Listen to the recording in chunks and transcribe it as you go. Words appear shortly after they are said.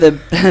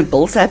The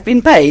bills have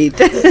been paid.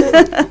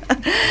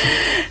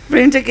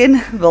 Brent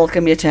again,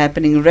 welcome you to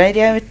Happening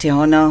Radio.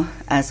 Tiana,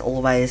 as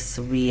always,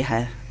 we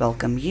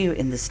welcome you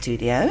in the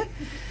studio.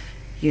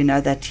 You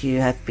know that you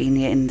have been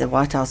here in the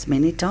White House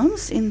many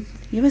times. In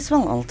you as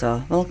well,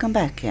 Alta. Welcome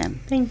back, Jan.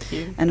 Thank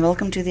you. And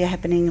welcome to the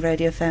Happening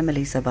Radio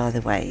family, so by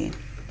the way.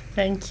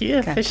 Thank you.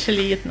 Okay.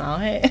 Officially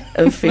now.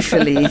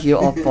 Officially, you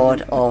are part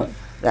of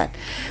that.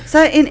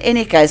 So in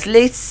any case,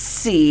 let's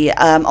see.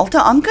 Alta,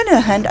 I'm going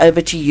to hand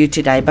over to you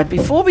today. But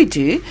before we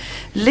do,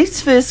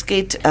 let's first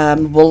get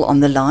Will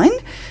on the line.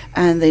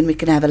 And then we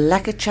can have a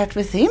lekker chat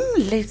with him.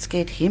 Let's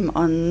get him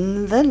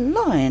on the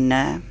line.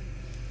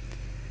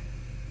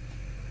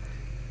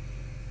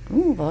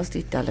 Ooh, waar's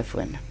die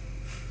telefoon?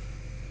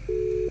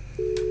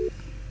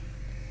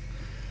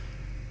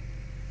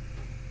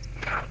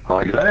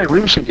 Hi, good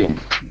William speaking.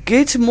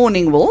 Good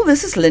morning, Will.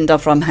 This is Linda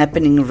from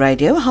Happening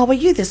Radio. How are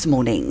you this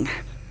morning?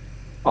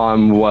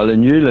 I'm well,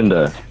 and you,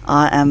 Linda?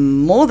 I am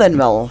more than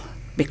well,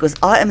 because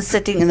I am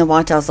sitting in the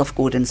White House of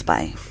Gordons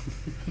Bay.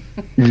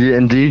 Yeah,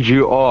 indeed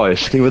you are.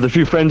 Sitting with a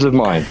few friends of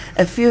mine.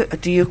 A few?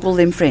 Do you call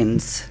them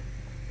friends?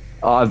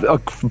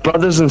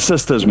 Brothers and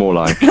sisters, more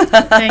like.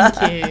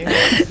 Thank you.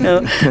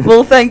 No.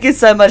 Well, thank you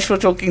so much for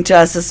talking to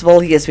us as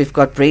well. Yes, we've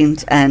got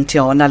Brent and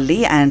Tiana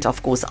Leigh, and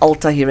of course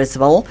Alta here as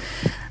well.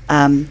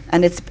 And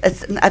it's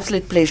an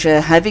absolute pleasure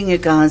having you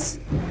guys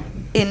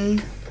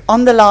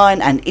on the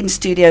line and in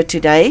studio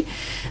today.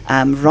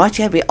 Right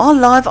here, we are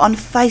live on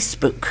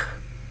Facebook.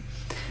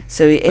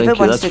 So whoever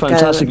wants to go...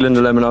 That's fantastic,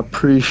 Linda Lemon. I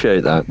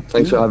appreciate that.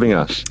 Thanks for having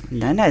us.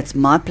 No, it's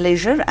my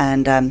pleasure.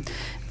 And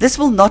this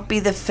will not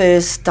be the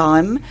first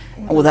time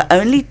or the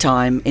only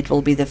time. It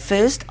will be the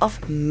first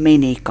of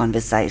many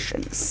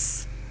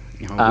conversations.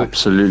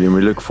 Absolutely, and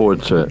we look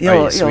forward to it.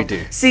 Yes, we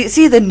do.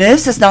 See, the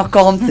nerves is now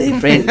calmed there,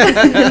 Brent.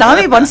 Now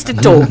he wants to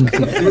talk.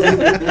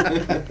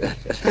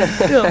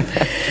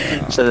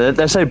 So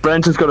they say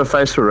Brent has got a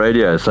face for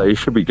radio, so he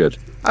should be good.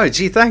 Oh,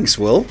 gee, thanks,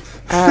 Will.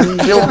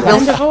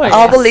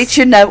 I will let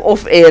you know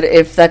off air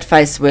if that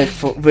face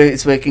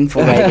is working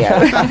for radio.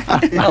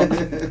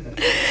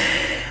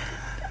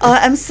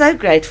 I am so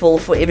grateful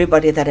for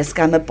everybody that has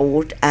come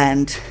aboard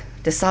and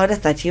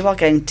decided that you are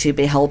going to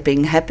be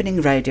helping Happening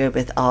Radio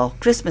with our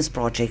Christmas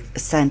project,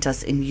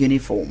 Santa's in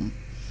Uniform.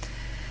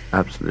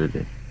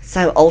 Absolutely.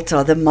 So,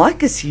 Alta, the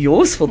mic is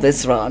yours for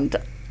this round.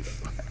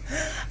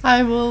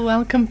 I will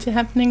welcome to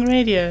Happening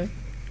Radio.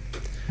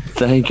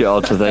 Thank you,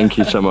 Alta. Thank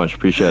you so much.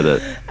 Appreciate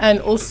it. And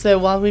also,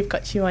 while we've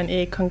got you on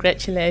air,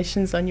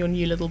 congratulations on your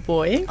new little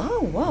boy.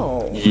 Oh,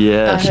 wow.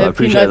 Yes, I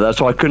appreciate that. That's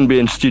why I couldn't be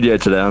in studio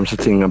today. I'm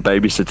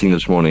babysitting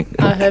this morning.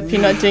 I hope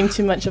you're not doing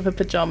too much of a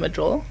pajama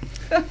drill.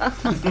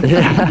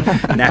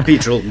 Nappy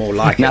drill, more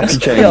like Nappy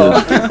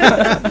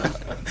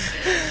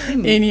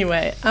changes.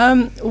 Anyway,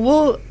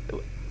 well,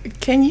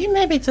 can you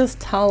maybe just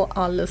tell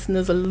our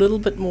listeners a little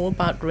bit more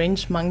about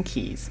Wrench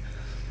Monkeys?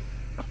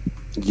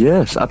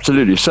 Yes,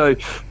 absolutely. So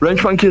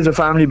Wrench Monkey is a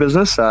family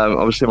business.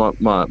 Obviously,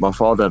 my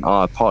father and I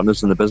are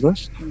partners in the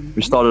business. Mm-hmm.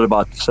 We started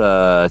about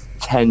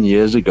 10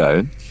 years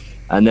ago.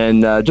 And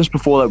then just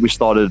before that, we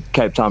started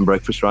Cape Town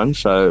Breakfast Run.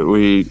 So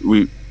we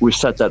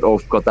set that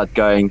off, got that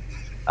going.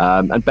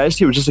 And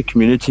basically, it was just a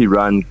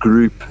community-run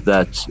group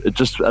that,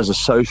 just as a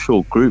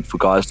social group for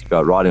guys to go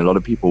out riding. A lot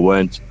of people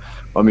weren't.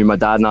 I mean, my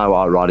dad and I were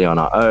out riding on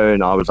our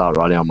own. I was out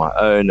riding on my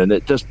own. And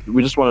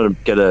we just wanted to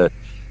get a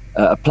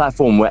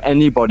platform where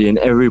anybody and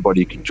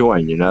everybody could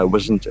join. You know, it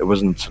wasn't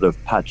sort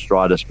of patched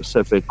rider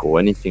specific or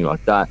anything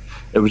like that.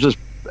 It was just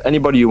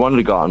anybody who wanted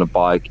to go out on a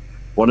bike,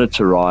 wanted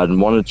to ride and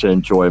wanted to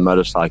enjoy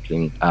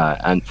motorcycling,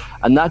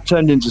 and that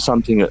turned into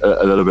something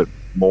a little bit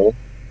more.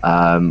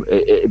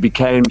 It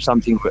became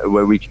something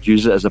where we could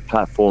use it as a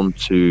platform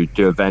to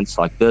do events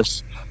like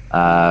this,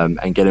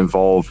 and get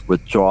involved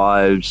with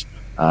drives.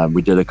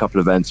 We did a couple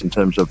of events in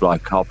terms of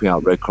like helping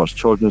out Red Cross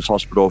Children's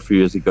Hospital a few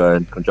years ago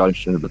in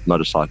conjunction with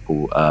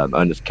Motorcycle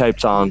Owners Cape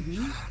Town,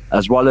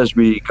 as well as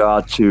we go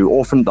out to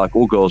all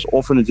girls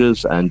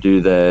orphanages and do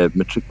their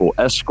matriculal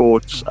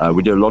escorts.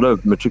 We do a lot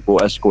of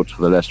matriculal escorts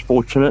for the less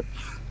fortunate.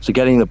 So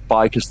getting the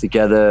bikers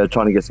together,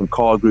 trying to get some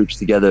car groups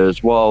together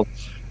as well.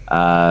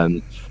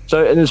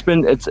 So and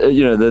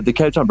the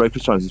Cape Town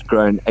Breakfast Run has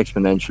grown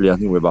exponentially. I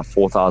think we're about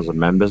 4,000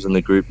 members in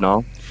the group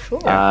now.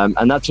 Sure.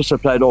 And that's also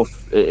played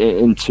off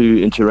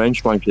into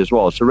Wrench Monkey as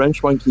well. So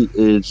Wrench Monkey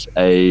is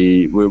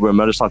we're a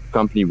motorcycle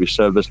company. We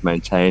service,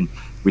 maintain,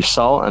 we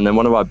sell, and then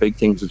one of our big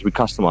things is we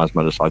customize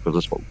motorcycles.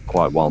 That's what we're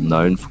quite well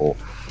known for.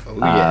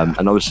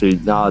 And obviously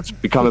now it's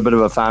become a bit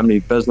of a family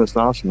business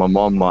now. So my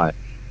mom, my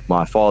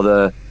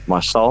father,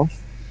 myself.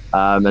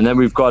 And then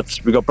we've got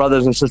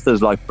brothers and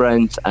sisters like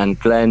Brent and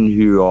Glenn,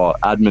 who are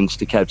admins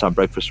to Cape Town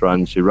Breakfast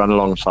Runs, who run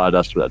alongside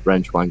us with that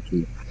Wrench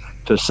Monkey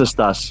to assist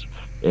us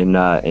in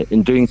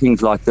doing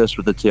things like this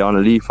with the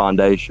Tiana Leigh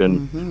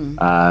Foundation.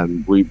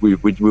 Mm-hmm.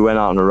 We went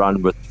out on a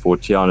run for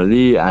Tiana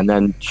Leigh, and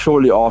then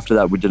shortly after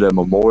that we did a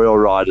memorial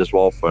ride as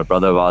well for a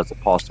brother of ours that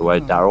passed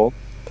away, Daryl.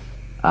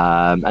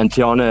 And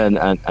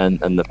Tiana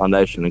and the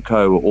foundation and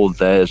co were all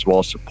there as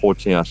well,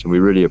 supporting us, and we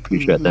really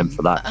appreciate them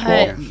for that as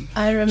well.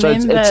 I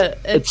remember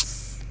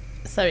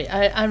Sorry,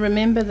 I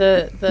remember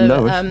the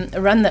No worries.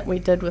 run that we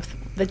did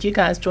that you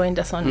guys joined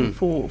us on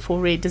for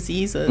rare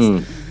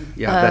diseases.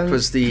 Yeah, that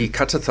was the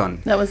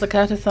cutathon. That was the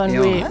cutathon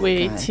Yeah.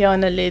 where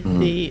Tiana led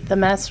the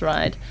mass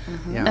ride.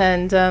 Yeah.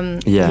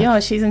 And Yeah.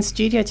 she's in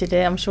studio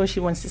today. I'm sure she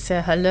wants to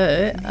say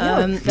hello.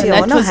 And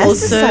Tiana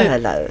has to say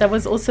hello. That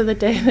was also the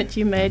day that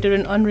you made her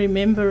an honorary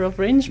member of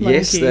Range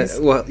Yes, Monkeys.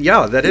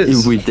 that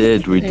is. We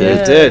did. We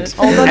did.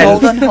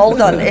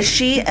 Hold on. Is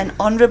she an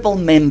honourable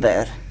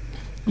member?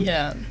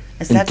 Yeah.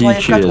 Is that Indeed why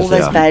you've she got is, all those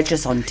yeah.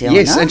 badges on, Tiana?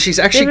 Yes, and she's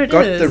actually There it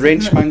got is, the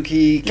Wrench isn't it?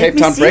 Monkey Cape me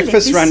Town see, let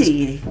Breakfast me Runs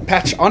see.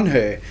 patch on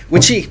her,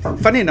 which she,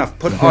 funny enough,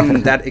 put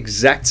on that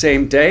exact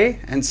same day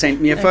and sent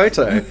me a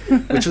photo,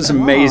 which was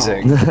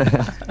amazing. Do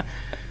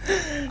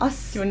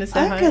you want to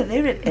say hi? Okay,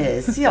 there it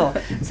is. Yeah.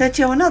 So,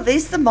 Tiana,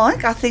 there's the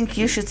mic. I think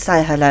you should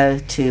say hello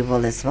to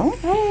Will as well.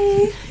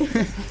 Hey.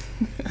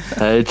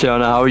 Hey,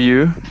 Tiana, how are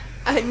you?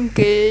 I'm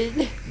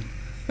good.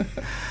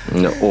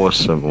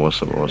 Awesome.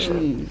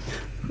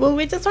 Well,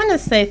 we just want to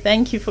say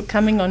thank you for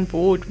coming on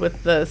board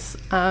with this.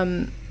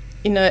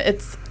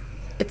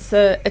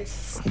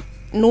 It's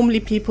normally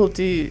people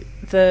do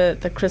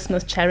the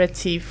Christmas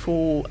charity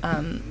for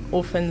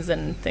orphans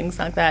and things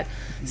like that.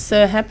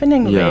 So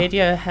Happening Yeah.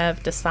 Radio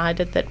have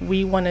decided that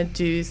we want to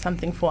do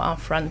something for our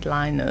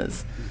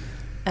frontliners,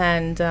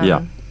 and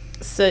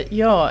so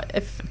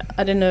if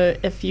I don't know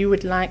if you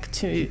would like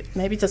to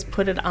maybe just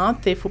put it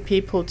out there for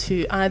people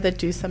to either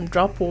do some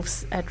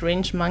drop-offs at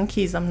Wrench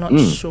Monkeys. I'm not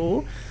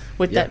sure.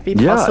 Would that be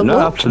Yeah, possible? no,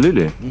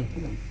 absolutely.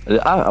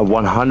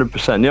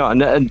 100%. Yeah,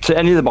 and to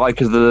any of the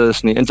bikers that are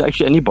listening, and to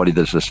actually anybody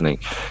that's listening,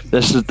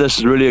 this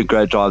is really a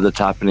great drive that's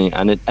happening.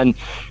 And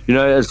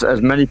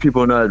as many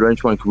people know, at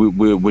Wrench Monkey,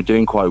 we're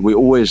doing we're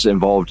always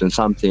involved in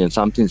something, and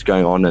something's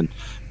going on. And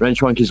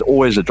Wrench Monkey is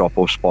always a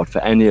drop-off spot for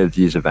any of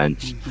these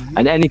events.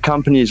 And any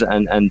companies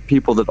and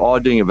people that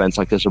are doing events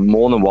like this are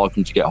more than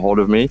welcome to get hold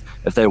of me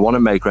if they want to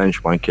make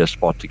Wrench Monkey a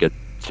spot to get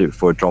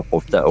for a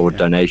drop-off or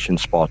donation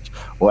spot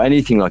or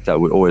anything like that.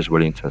 We're always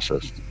willing to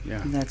assist.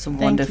 Yeah. That's you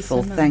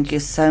wonderful. so much. Thank you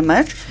so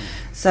much.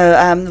 So,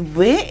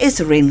 where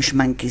is Wrench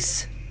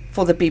Monkeys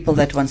for the people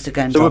that wants to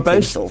go and So we're drop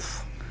based- things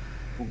off?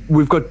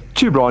 We've got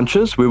two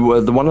branches.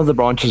 One of the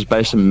branches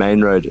based in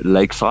Main Road,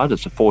 Lakeside.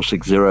 It's a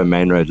 460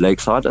 Main Road,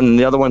 Lakeside. And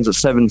the other one's at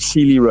 7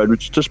 Sealy Road,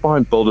 which is just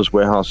behind Builders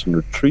Warehouse and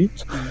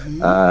Retreat,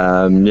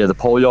 near the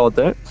pole yard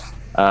there.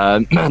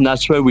 And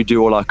that's where we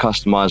do all our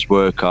customized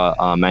work,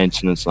 our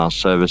maintenance and our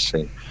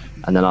servicing.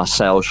 And then our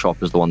sales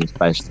shop is the one that's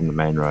based in the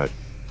Main Road.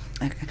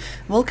 Okay.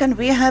 Well, can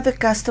we have a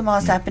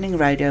customized Happening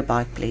Radio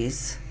bike,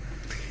 please?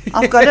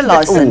 I've got a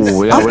license.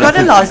 I've got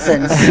a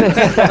license.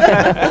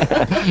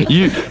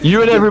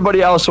 You and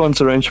everybody else wants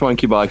a Wrench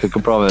Monkey bike, I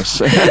can promise.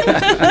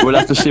 We'll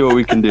have to see what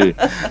we can do.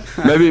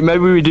 Maybe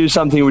we do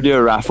something, we do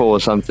a raffle or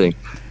something.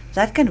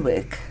 That can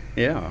work.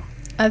 Yeah.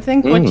 I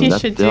think what you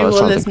that- should yeah, do, that Will,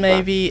 sounds is like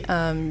maybe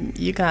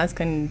you guys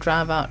can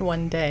drive out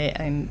one day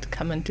and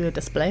come and do a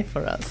display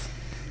for us.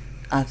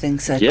 I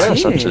think so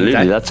Yes, too.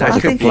 absolutely. That sounds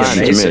like a think plan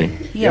to amazing.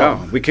 me.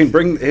 Yeah. We can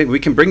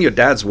bring your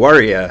dad's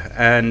Warrior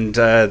and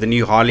the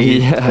new Harley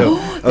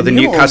Yeah. or the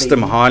new new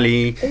custom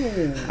Harley.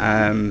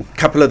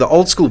 Couple of the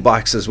old school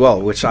bikes as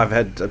well, which I've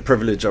had the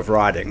privilege of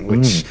riding.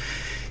 Which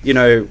you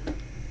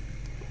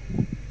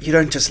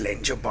don't just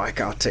lend your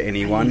bike out to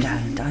anyone.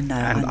 I know.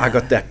 And I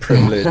got that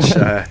privilege.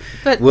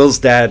 But- Will's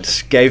dad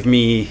gave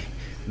me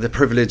the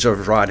privilege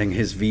of riding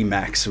his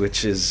VMAX,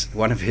 which is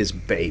one of his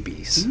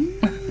babies.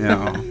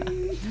 Yeah.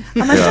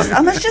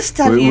 I must just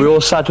tell We you.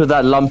 all sat with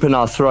that lump in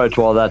our throat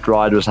while that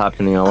ride was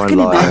happening. I won't can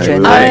lie.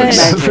 imagine. We I were-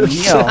 can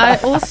imagine. Yeah. I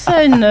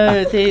also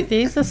know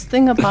there's this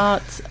thing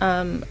about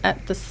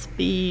at the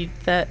speed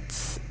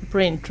that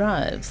Brent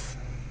drives.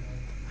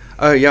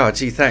 Oh yeah,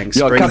 gee, thanks.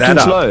 Yeah, Bring Captain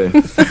that up. Slow.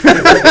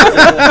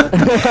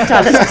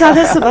 Tell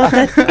us about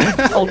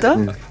that,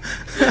 Alta.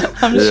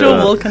 I'm sure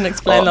Will can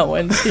explain that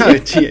one too. Oh,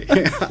 gee.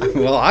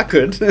 Well, I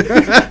could.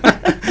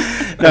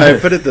 No,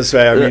 put it this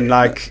way. I mean,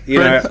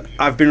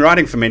 I've been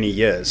riding for many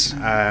years,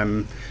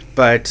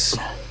 but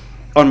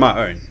on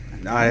my own.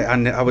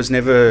 I was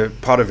never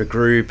part of a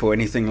group or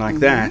anything like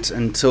that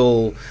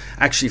until,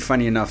 actually,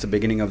 funny enough, the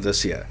beginning of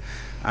this year.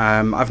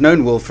 I've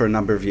known Will for a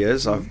number of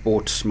years. I've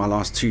bought my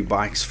last 2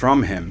 bikes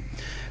from him,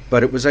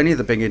 but it was only at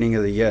the beginning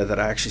of the year that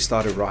I actually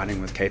started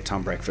riding with Cape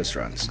Town Breakfast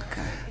Runs.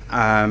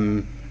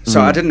 Okay. So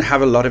I didn't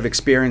have a lot of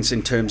experience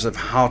in terms of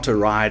how to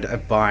ride a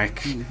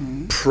bike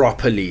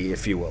properly,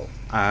 if you will.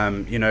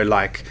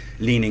 Like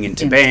leaning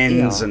into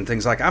bends and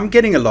things like. I'm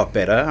getting a lot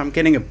better. I'm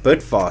getting a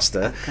bit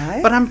faster,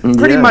 but I'm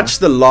pretty much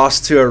the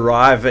last to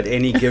arrive at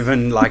any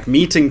given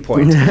meeting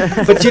point.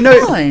 But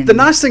the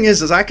nice thing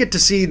is I get to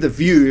see the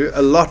view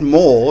a lot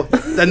more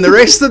than the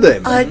rest of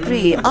them. I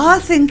agree. I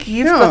think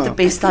you've got the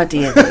best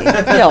idea there.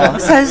 Yeah.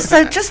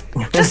 So just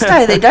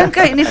stay there. Don't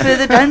go any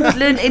further. Don't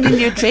learn any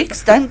new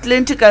tricks. Don't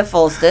learn to go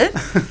faster.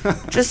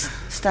 Just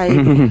stay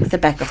with the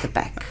back of the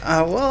pack?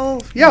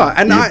 Well, yeah,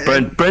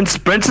 and Brent's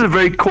a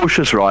very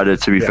cautious rider.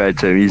 To be fair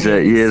to him, he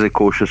is a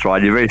cautious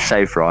rider. He's a very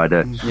safe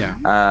rider. Yeah.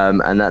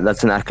 And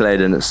that's an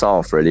accolade in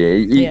itself,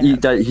 really.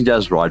 He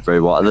does ride very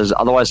well.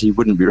 Otherwise, he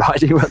wouldn't be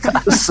riding with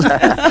us.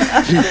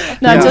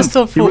 No, just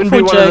thought he wouldn't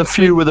be one of the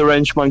few with a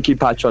wrench monkey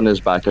patch on his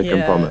back. I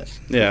can promise.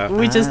 Yeah.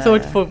 We just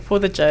thought for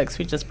the jokes,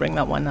 we just bring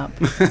that one up.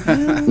 We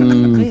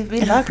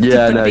like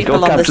to put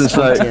people on the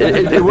spot.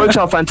 It works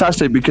out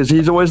fantastic because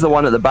he's always the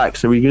one at the back.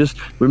 So we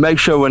make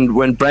sure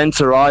when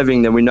Brent's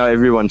arriving, then we know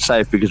everyone's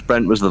safe because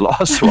Brent was the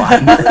last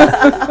one.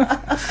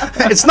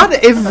 It's not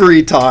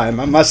every time,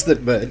 I must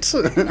admit.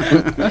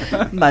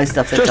 Most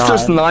of the time.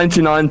 Just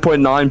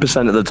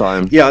 99.9% of the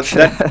time. Yeah,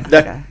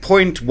 that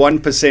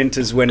 0.1%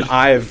 is when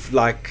I've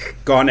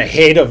gone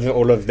ahead of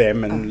all of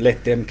them and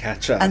let them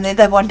catch up. And then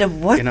they wonder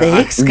what the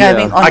heck's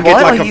going on. I get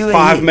Why like a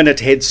 5-minute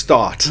head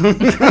start.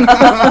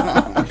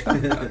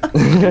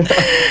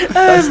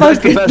 That's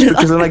the best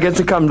because then I get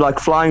to come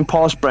flying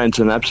past Brent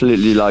and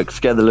absolutely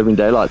scare the living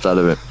daylights out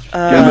of him.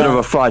 Get a bit of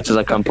a fright as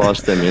I come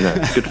past them.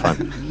 It's good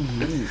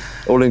fun.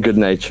 All in good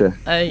nature.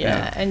 Oh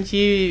yeah, and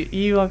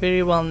you are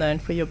very well known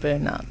for your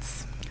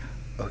burnouts.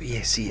 Oh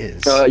yes, he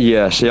is.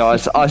 Yes,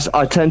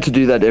 I tend to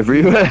do that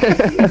everywhere.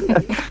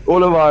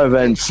 All of our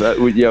events,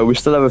 we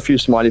still have a few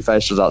smiley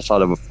faces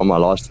outside from my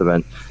last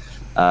event.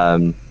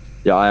 I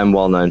am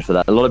well known for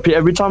that. A lot of people,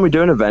 every time we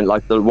do an event,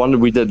 like the one that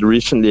we did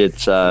recently at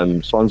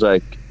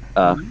Swansea.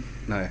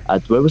 No.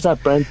 Where was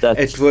that, Brent?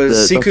 It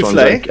was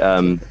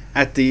Sikufle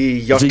at the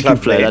yacht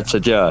club. That's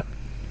it, yeah.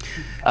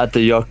 At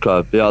the yacht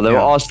club, They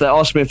asked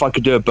me if I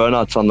could do a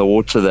burnout on the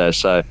water there.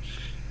 So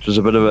it was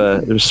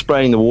it was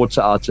spraying the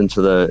water out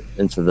into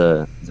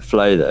the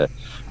flay there,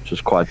 which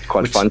was quite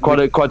fun,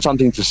 quite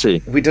something to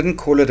see. We didn't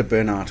call it a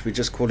burnout. We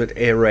just called it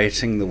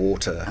aerating the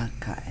water.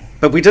 Okay.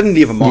 But we didn't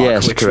leave a mark,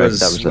 Yes, which correct. was,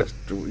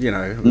 That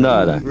was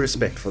no.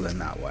 Respectful in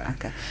that way.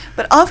 Okay.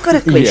 But I've got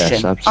a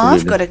question. Yes,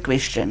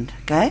 absolutely.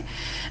 Okay?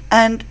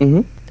 And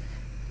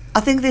I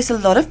think there's a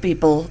lot of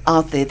people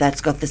out there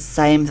that's got the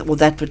same, or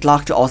that would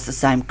like to ask the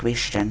same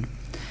question.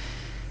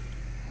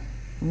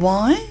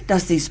 Why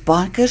does these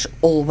bikers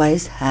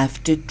always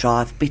have to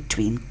drive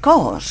between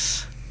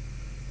cars?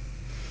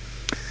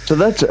 So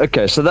that's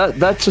okay. So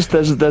that's just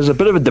there's a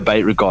bit of a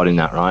debate regarding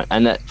that, right?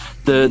 And that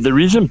the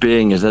reason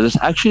being is that it's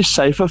actually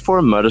safer for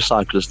a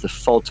motorcyclist to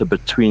filter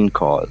between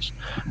cars,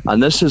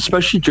 and this is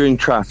especially during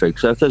traffic.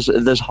 So if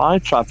there's high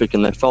traffic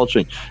and they're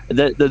filtering,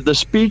 the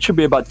speed should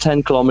be about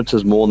 10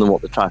 kilometers more than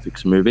what the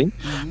traffic's moving.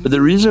 But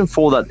the reason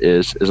for that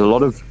is a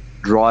lot of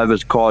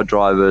car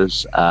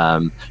drivers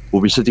will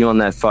be sitting on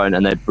their phone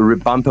and they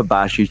bumper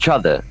bash each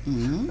other.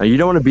 Now, you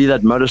don't want to be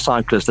that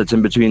motorcyclist that's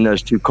in between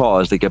those two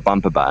cars that get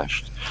bumper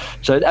bashed.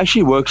 So it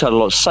actually works out a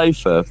lot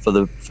safer for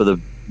the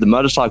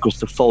motorcycles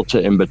to filter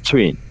in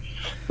between.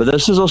 But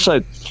this is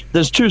also,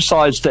 there's two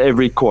sides to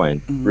every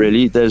coin,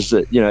 really. There's,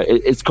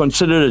 it's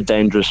considered a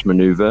dangerous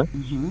maneuver.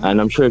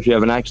 And I'm sure if you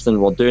have an accident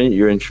while doing it,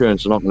 your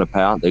insurance is not going to pay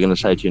out. They're going to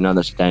say to you, no,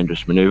 that's a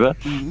dangerous maneuver.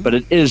 But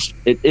it is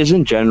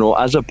in general,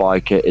 as a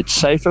biker, it's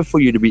safer for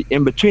you to be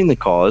in between the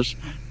cars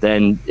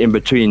than in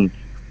between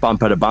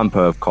bumper to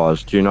bumper of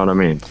cars. Do you know what I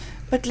mean?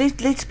 But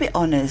let's be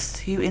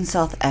honest, you in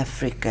South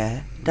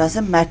Africa,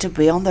 doesn't matter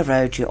where on the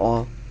road you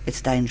are,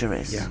 it's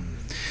dangerous. Yeah.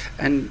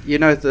 And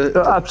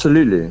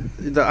absolutely.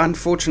 The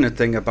unfortunate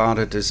thing about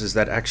it is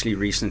that actually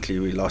recently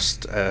we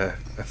lost a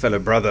fellow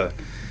brother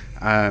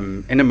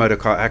in a motor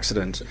car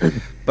accident,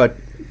 but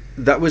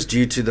that was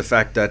due to the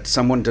fact that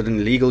someone did an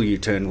illegal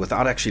U-turn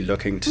without actually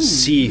looking to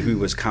see who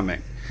was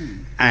coming,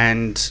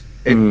 and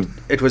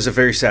it was a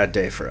very sad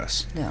day for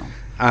us. Yeah.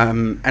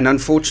 And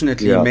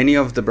unfortunately, many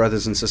of the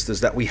brothers and sisters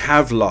that we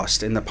have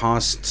lost in the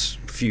past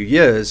few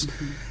years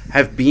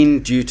have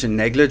been due to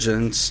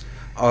negligence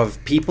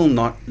of people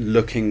not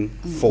looking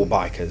for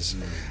bikers.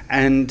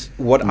 And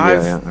what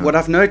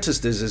I've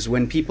noticed is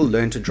when people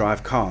learn to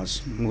drive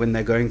cars, when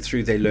they're going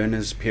through their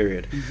learner's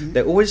period,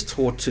 they're always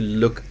taught to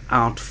look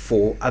out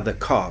for other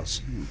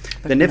cars.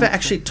 They're never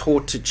actually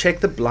taught to check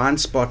the blind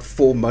spot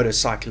for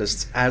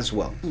motorcyclists as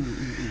well.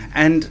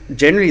 And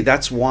generally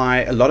that's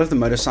why a lot of the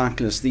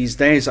motorcyclists these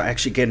days are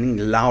actually getting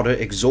louder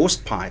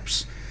exhaust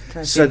pipes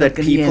so that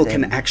people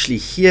can actually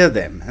hear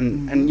them.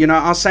 And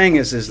our saying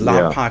is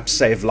loud pipes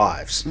save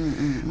lives.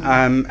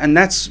 And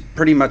that's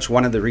pretty much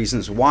one of the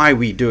reasons why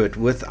we do it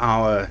with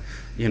our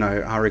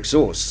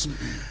exhausts.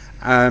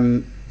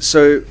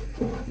 So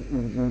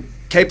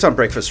Cape Town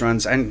Breakfast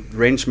Runs and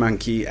Wrench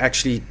Monkey,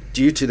 actually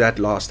due to that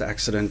last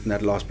accident and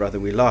that last brother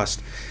we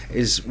lost,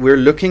 is we're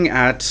looking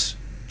at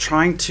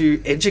trying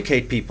to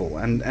educate people,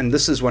 and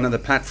this is one of the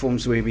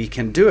platforms where we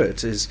can do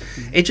it, is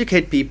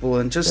educate people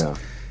and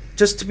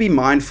just to be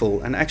mindful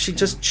and actually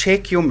just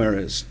check your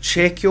mirrors,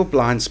 check your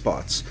blind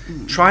spots,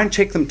 try and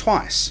check them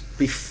twice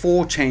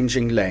before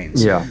changing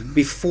lanes,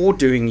 before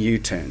doing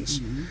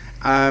U-turns.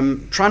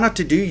 try not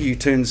to do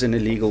U-turns in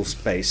illegal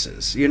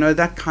spaces,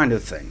 that kind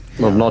of thing.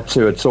 Well, not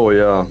to at all,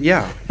 yeah.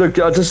 Yeah. Look,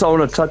 I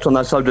want to touch on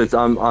that subject.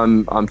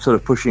 I'm sort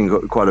of pushing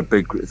quite a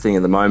big thing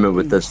at the moment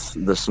with this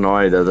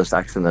scenario, this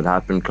accident that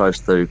happened close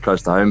to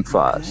home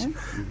for us.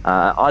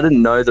 I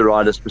didn't know the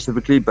rider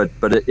specifically, but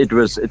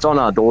it's on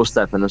our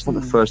doorstep, and it's not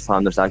the first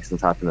time this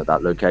accident's happened at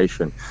that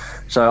location.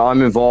 So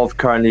I'm involved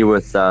currently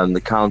with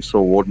the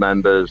council, ward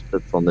members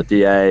from the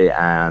DA,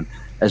 and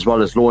as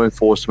well as law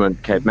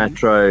enforcement, Cape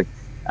Metro.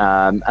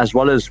 As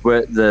well as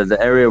the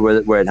area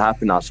where it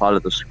happened outside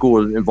of the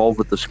school, involved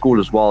with the school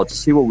as well, to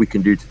see what we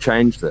can do to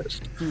change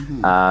this.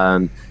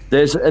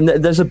 There's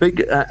a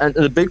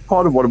big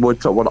part of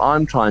what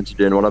I'm trying to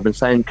do and what I've been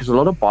saying, because a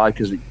lot of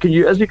bikers,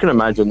 as you can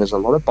imagine, there's a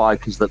lot of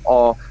bikers that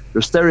are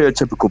your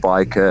stereotypical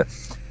biker,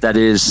 that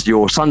is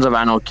your Sons of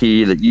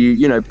Anarchy,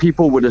 that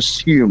people would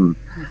assume.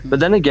 But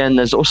then again,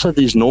 there's also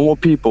these normal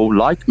people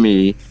like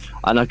me,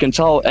 and I can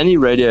tell any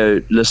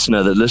radio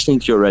listener that's listening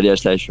to your radio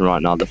station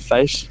right now, the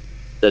face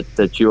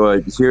that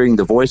you're hearing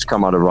the voice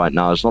come out of right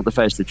now is not the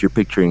face that you're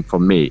picturing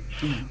from me.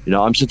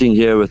 I'm sitting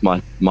here with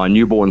my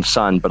newborn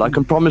son, but I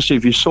can promise you,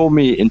 if you saw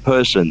me in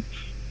person,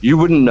 you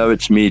wouldn't know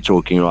it's me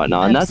talking right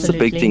now. And that's the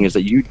big thing, is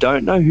that you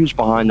don't know who's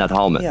behind that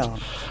helmet.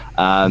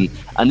 And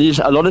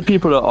a lot of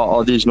people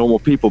are these normal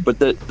people, but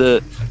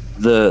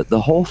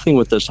the whole thing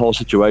with this whole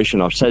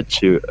situation, I've said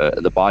to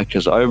the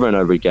bikers over and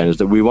over again, is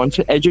that we want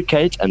to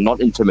educate and not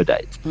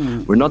intimidate.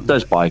 We're not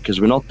those bikers.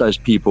 We're not those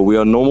people. We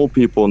are normal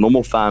people,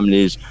 normal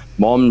families,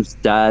 moms,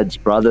 dads,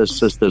 brothers,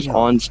 sisters,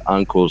 aunts,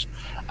 uncles,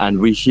 and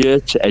we're here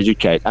to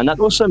educate. And that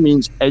also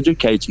means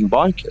educating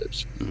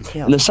bikers.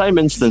 In the same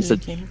instance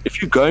that if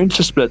you're going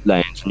to split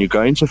lanes and you're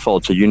going to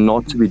falter, you're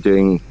not to be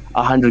doing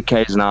 100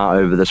 k's an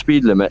hour over the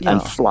speed limit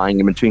and flying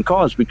in between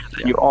cars, because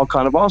you are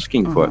kind of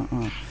asking for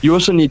it. You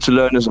also need to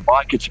learn as a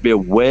biker to be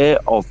aware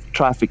of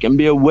traffic and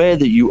be aware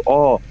that you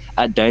are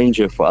at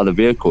danger for other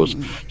vehicles.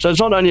 So it's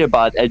not only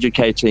about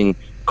educating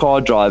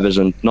car drivers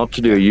and not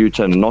to do a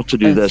U-turn and not to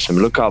do this and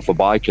look out for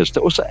bikers, to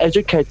also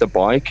educate the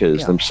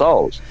bikers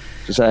themselves,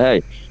 to say,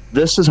 hey,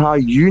 this is how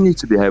you need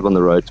to behave on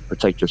the road to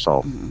protect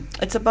yourself.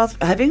 It's about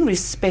having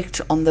respect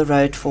on the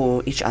road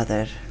for each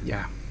other.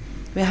 Yeah.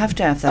 We have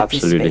to have that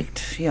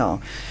respect.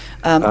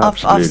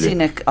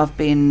 I've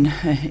been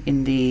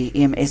in the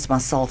EMS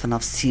myself, and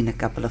I've seen a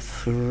couple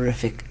of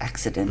horrific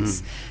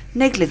accidents.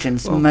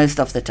 Negligence most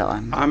of the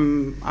time.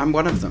 I'm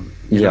one of them.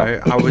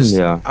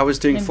 I was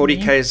doing 40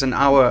 k's an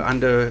hour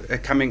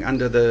coming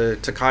under the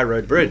Takai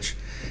Road Bridge,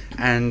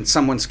 and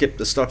someone skipped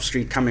the stop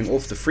street coming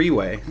off the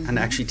freeway and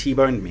actually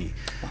T-boned me.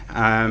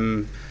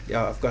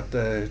 I've got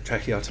the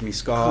tracheotomy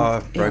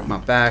scar, broke my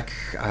back,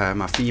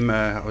 my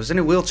femur. I was in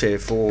a wheelchair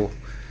for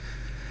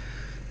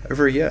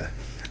over a year,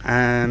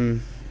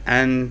 and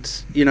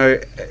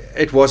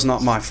it was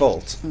not my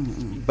fault.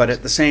 But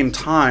at the same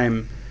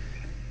time,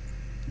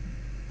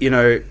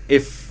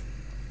 if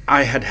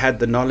I had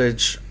the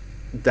knowledge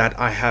that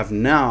I have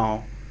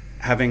now,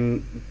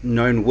 having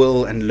known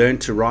Will and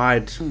learned to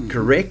ride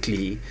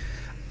correctly,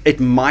 it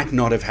might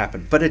not have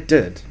happened, but it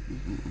did.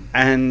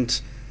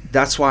 And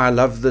that's why I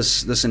love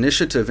this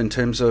initiative in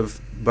terms of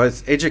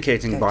both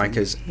educating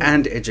bikers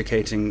and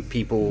educating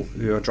people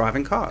who are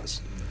driving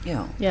cars.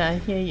 Yeah, I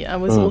hear you. I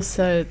was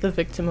also the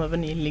victim of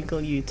an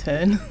illegal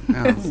U-turn.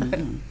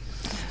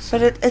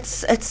 But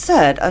it's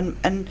sad,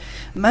 and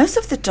most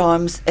of the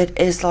times it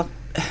is like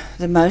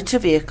the motor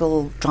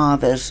vehicle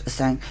drivers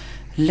saying,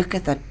 "Look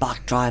at that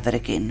bike driver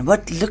again.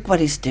 Look what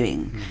he's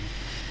doing."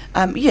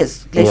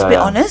 Yes, let's be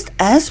honest.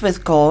 As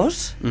with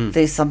cars,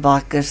 there's some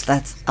bikers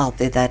that's out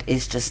there that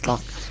is just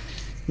like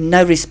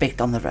no respect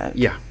on the road.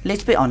 Yeah,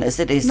 let's be honest.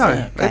 It is.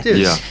 It is.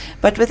 Yeah.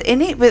 But with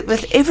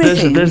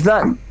everything, there's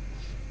that.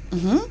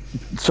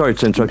 Sorry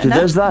to interrupt you.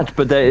 There's that,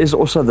 but there is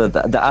also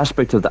the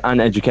aspect of the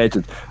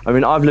uneducated. I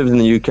mean, I've lived in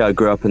the UK. I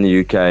grew up in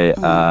the UK.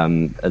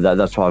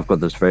 That's why I've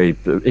got this very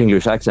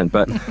English accent.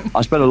 But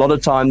I spent a lot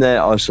of time there.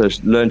 I also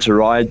learned to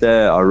ride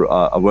there.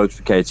 I worked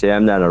for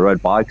KTM there, and I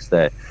rode bikes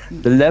there.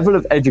 The level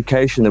of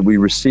education that we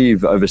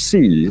receive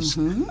overseas,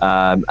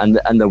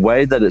 and the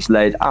way that it's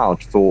laid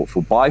out for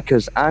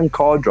bikers and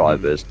car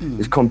drivers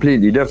is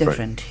completely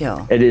different.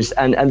 It is,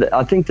 and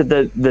I think that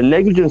the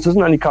negligence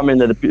doesn't only come in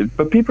that,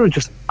 but people are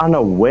just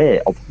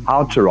unaware of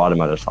how to ride a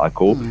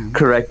motorcycle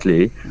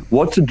correctly,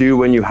 what to do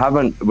when you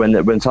haven't,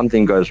 when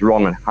something goes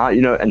wrong, and how,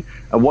 and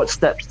what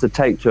steps to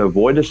take to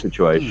avoid a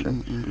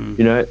situation.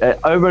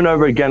 Over and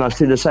over again, I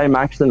see the same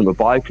accident with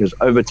bikers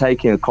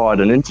overtaking a car at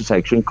an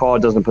intersection. Car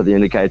doesn't put the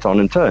indicator on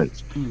and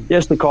turns.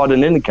 Yes, the car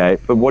didn't indicate,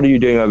 but what are you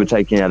doing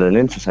overtaking at an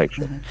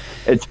intersection?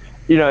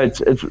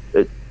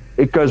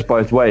 It goes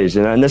both ways,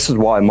 and this is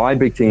why my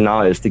big thing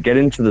now is to get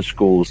into the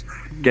schools,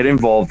 get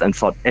involved, and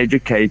start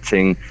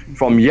educating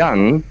from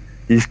young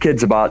these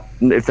kids about,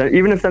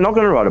 even if they're not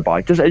going to ride a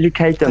bike, just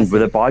educate them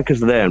with the bikers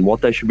there and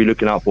what they should be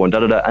looking out for, and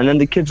and then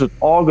the kids that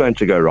are going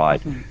to go ride,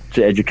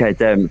 to educate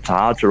them to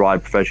how to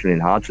ride professionally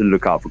and how to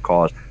look out for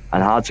cars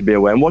and how to be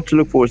aware and what to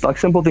look for. It's like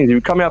simple things. If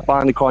you're coming up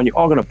behind the car and you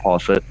are going to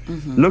pass it,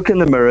 look in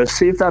the mirror,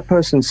 see if that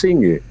person's seen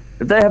you.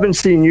 If they haven't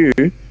seen you,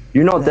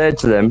 You're not there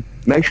to them.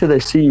 Make sure they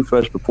see you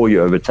first before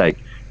you overtake.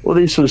 All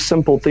these sort of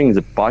simple things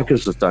that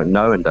bikers just don't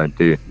know and don't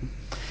do.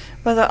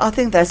 Well, I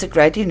think that's a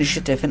great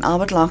initiative, and I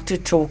would like to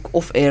talk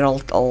off air.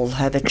 I'll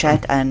have a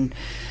chat, and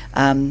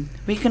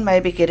we can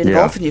maybe get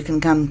involved, and you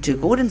can come to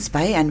Gordons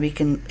Bay, and we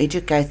can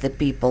educate the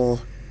people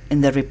in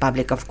the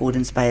Republic of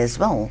Gordons Bay as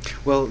well.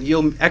 Well,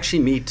 you'll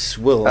actually meet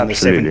Will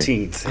Absolutely. on the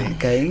 17th.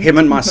 Okay. Him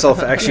and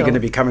myself are actually going to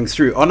be coming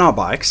through on our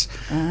bikes.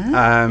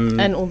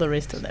 And all the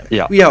rest of them.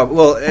 Yeah. Yeah,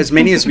 well, as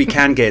many as we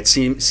can get,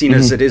 seeing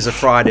as it is a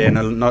Friday, and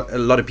a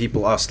lot of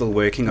people are still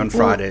working on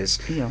Fridays.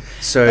 Yeah.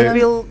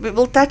 So But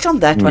we'll touch on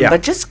that one. Yeah.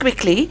 But just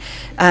quickly,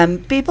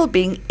 people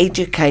being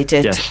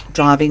educated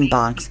driving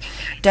bikes.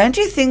 Don't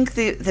you think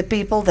the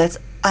people that's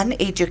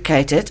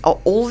uneducated are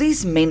all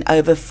these men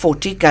over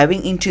 40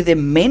 going into the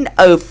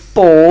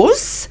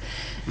menopause?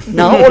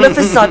 Now all of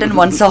a sudden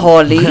wants a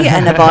Harley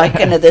and a bike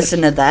and a this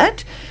and a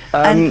that.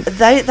 And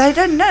they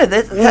don't know.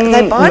 They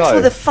buy it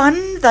for the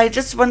fun. They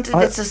just want it.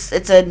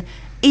 It's an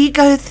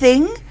ego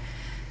thing.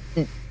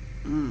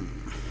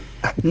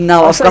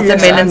 No, I've got the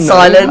men in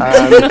silence.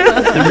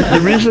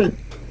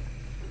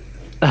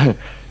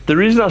 The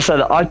reason I say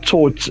that, I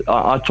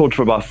taught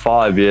for about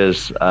 5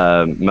 years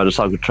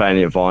motorcycle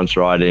training, advanced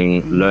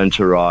riding, learn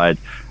to ride,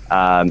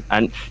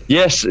 and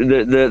yes,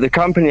 the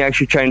company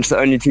actually changed to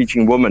only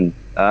teaching women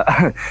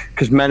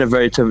because men are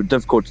very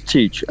difficult to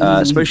teach,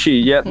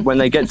 especially when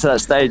they get to that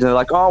stage and they're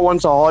like, oh, I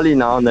want a Harley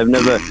now, and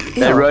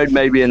they rode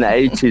maybe in the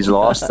 80s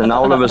last, and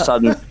all of a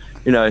sudden,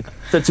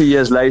 30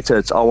 years later,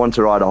 it's, I want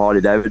to ride a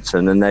Harley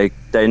Davidson, and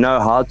they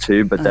know how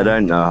to, but they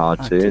don't know how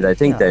to. They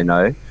think they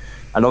know.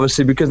 And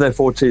obviously, because they're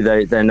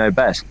 40, they know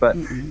best. But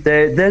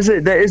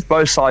there is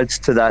both sides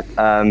to that.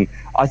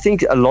 I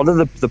think a lot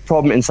of the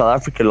problem in South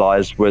Africa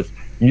lies with,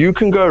 you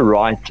can go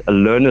write a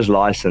learner's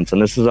license,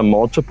 and this is a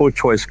multiple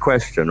choice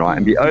question, right?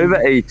 And be over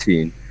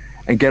 18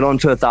 and get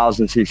onto a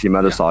 1,000cc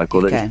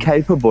motorcycle that is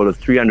capable of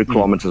 300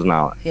 kilometers an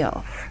hour.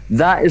 Yeah.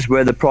 That is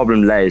where the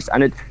problem lays.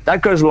 And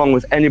that goes along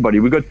with anybody.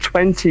 We've got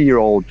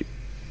 20-year-old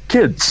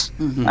kids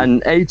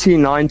and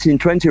 18, 19,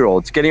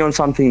 20-year-olds getting on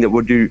something that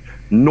would do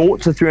 0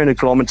 to 300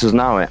 kilometers an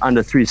hour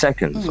under 3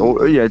 seconds,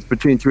 or it's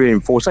between 3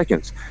 and 4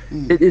 seconds.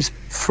 It is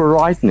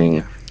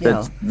frightening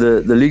that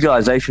the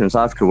legalization in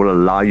South Africa will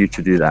allow you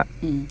to do that.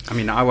 I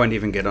mean, I won't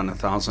even get on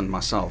 1,000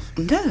 myself.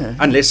 No.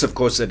 Unless, of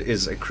course, it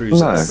is a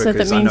cruiser, No. So that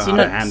because I means know you're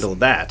how to not handle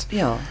that.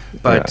 Yeah.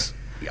 But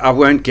I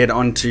won't get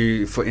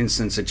onto, for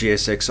instance, a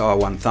GSX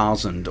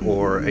R1000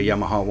 or a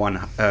Yamaha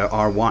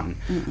R1.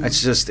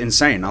 It's just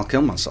insane. I'll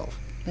kill myself.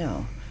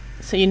 Yeah.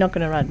 So you're not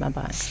going to ride my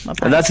bike.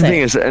 And that's the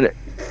thing is,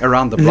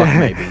 Around the block,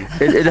 maybe.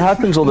 it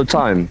happens all the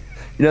time.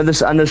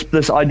 This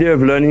idea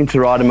of learning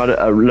to ride on a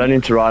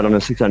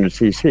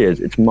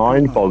 600cc it's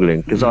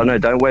mind-boggling, because I know,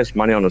 don't waste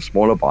money on a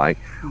smaller bike.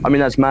 I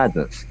mean, that's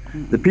madness.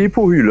 The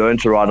people who learn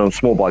to ride on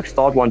small bikes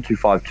start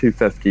 125,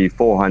 250,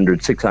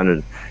 400,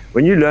 600.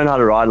 When you learn how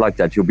to ride like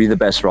that, you'll be the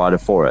best rider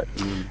for it.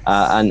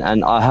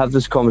 And I have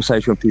this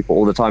conversation with people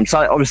all the time. So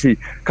obviously,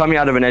 coming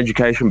out of an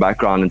education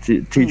background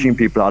and teaching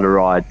people how to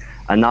ride,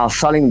 and now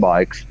selling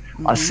bikes,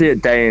 I see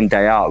it day in,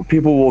 day out.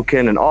 People walk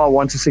in and, I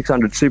want a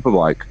 600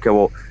 superbike. Okay,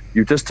 well,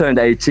 you've just turned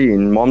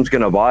 18, mom's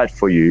going to buy it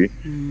for you.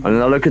 And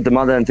then I look at the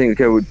mother and think,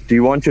 okay, well, do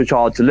you want your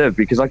child to live?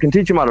 Because I can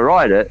teach him how to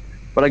ride it,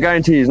 but I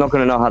guarantee he's not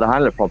going to know how to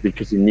handle it properly,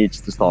 because he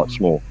needs to start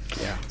small.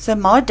 Yeah. So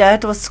my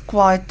dad was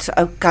quite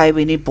okay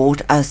when he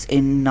bought us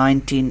in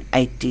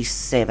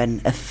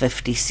 1987 a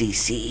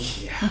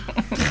 50cc.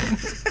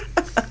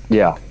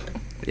 Yeah.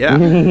 Yeah.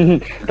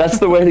 That's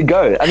the way to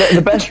go. And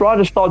the best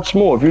riders start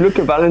small. If you look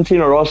at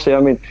Valentino Rossi,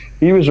 I mean,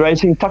 he was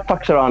racing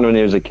tuk-tuks around when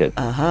he was a kid.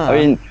 I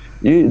mean,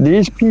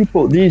 these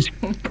people, these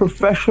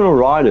professional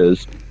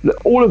riders,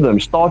 all of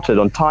them started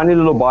on tiny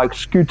little bikes,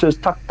 scooters,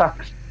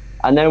 tuk-tuks,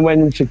 and then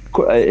went into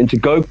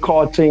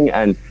go-karting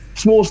and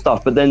small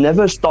stuff, but they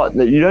never start.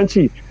 You don't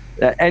see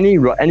any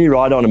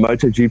rider on a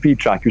MotoGP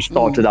track who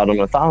started out on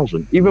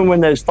 1,000. Even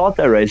when they start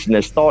their racing,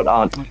 they start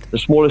out the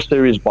smaller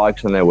series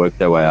bikes and they work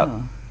their way up.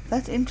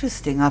 That's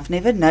interesting. I've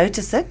never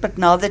noticed it, but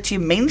now that you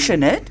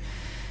mention it,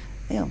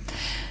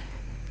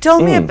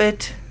 tell me a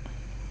bit.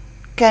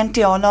 Can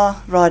Tiana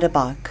ride a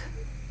bike?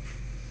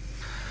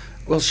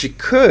 Well, she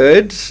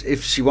could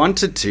if she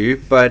wanted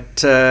to,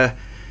 but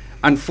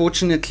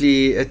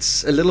unfortunately,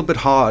 it's a little bit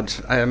hard.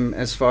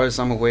 As far as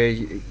I'm aware,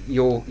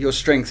 your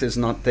strength is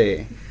not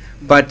there.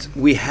 But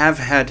we have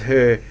had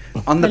her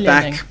on the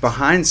back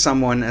behind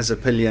someone as a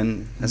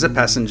pillion, as a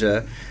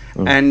passenger,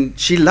 and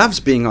she loves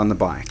being on the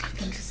bike. I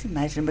can just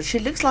imagine, but she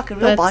looks like a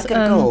real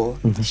biker girl.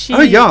 She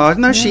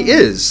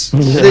is.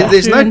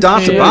 There's no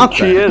doubt about that.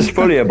 She is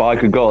fully a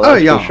biker girl,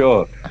 that's for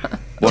sure.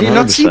 100%. Do you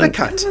not see the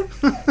cut?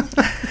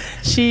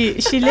 She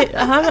let,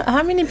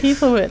 how many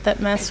people were at that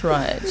mass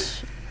ride?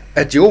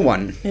 At your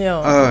one?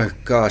 Yeah. Oh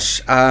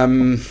gosh.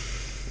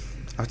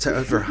 I'd say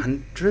over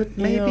 100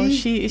 maybe.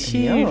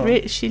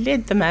 Yeah, she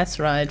led the mass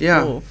ride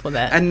for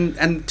that.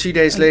 And 2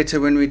 days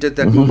later, when we did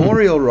that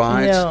memorial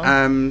ride,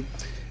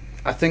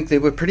 I think they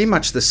were pretty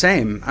much the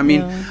same. I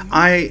mean,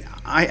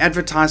 I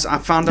advertised. I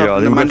found out I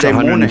on the think we got Monday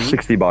morning.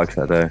 160 bikes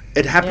that day.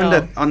 It happened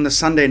Yeah. on the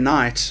Sunday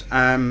night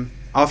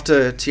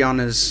after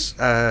Tiana's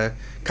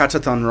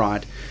Cutathon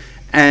ride,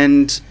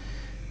 and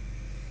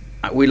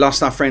we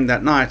lost our friend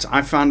that night.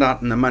 I found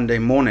out on the Monday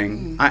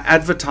morning. I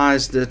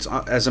advertised it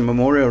as a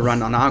memorial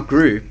run on our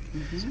group,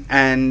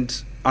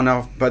 and on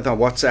both our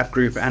WhatsApp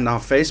group and our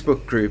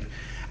Facebook group,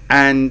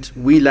 and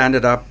we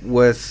landed up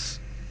with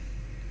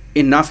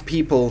enough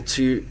people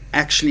to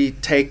actually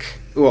take.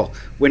 Well,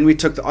 when we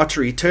took the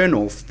Ottery turn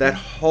off, that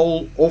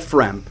whole off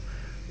ramp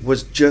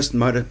was just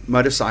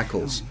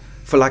motorcycles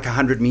for like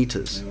 100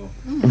 meters.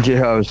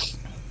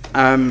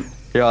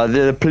 Yeah,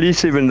 the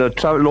police, even the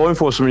law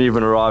enforcement,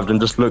 even arrived and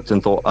just looked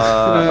and thought,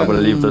 "I'm going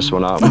to leave this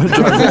one out."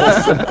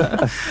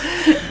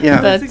 Yeah,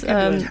 But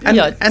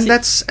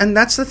and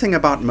that's the thing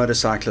about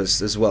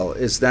motorcyclists as well,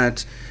 is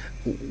that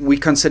we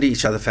consider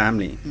each other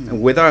family.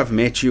 Whether I've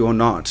met you or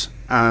not,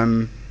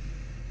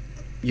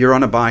 you're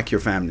on a bike,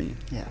 you're family.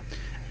 Yeah.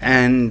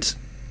 And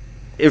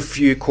if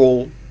you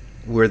call,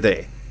 we're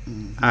there.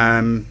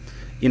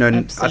 You know,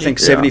 and I think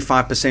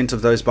 75%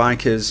 of those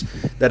bikers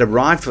that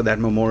arrived for that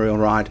memorial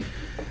ride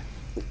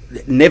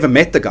never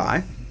met the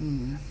guy,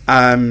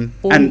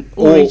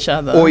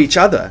 or each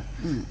other.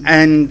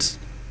 And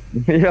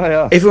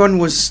everyone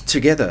was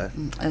together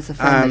as a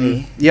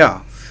family.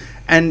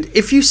 And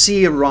if you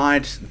see a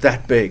ride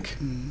that big,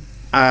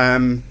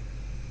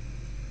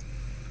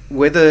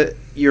 whether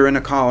you're in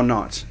a car or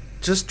not,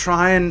 just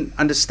try and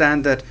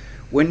understand that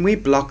when we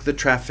block the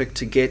traffic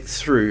to get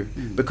through,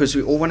 because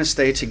we all want to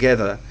stay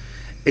together,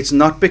 it's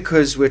not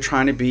because we're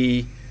trying to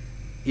be,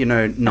 you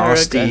know,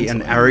 nasty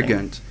and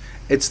arrogant.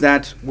 It's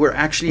that we're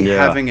actually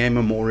having a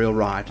memorial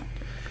ride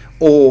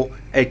or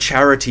a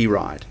charity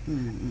ride,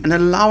 and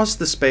it allows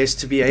the space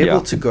to be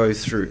able to go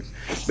through,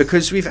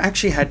 because we've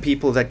actually had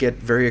people that get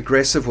very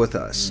aggressive with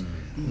us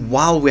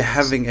while we're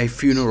having a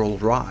funeral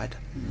ride,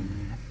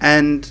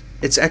 and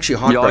it's actually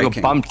heartbreaking. I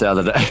got bumped the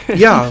other day.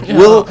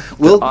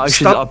 We'll I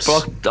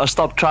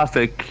stopped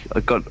traffic.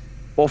 I got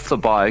off the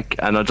bike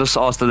and I just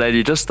asked the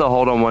lady just to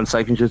hold on 1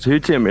 second. She said, "Who,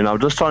 Tim?" And I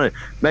was just trying to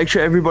make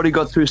sure everybody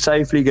got through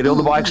safely, get all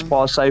the bikes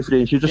past safely,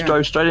 and she just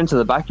drove straight into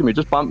the back of me,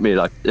 just bumped me,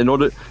 like, in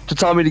order to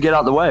tell me to get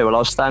out the way while I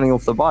was standing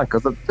off the bike. I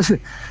thought,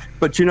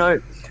 but you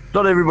know,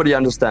 not everybody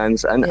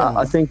understands, and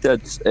I think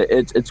that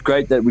it's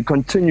great that we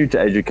continue to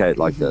educate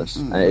like this.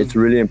 And it's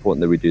really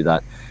important that we do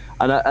that.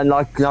 And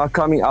like now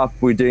coming up,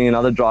 we're doing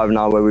another drive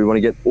now where we want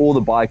to get all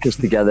the bikers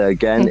together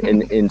again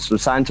in some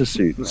Santa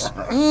suits.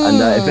 And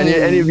if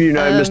any of you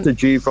know Mr.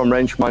 G from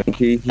Wrench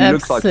Monkey, he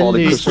looks like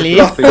Father Christmas.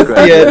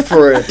 Yeah,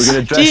 for it. We're going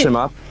to dress him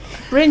up.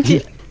 Brent,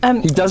 He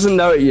doesn't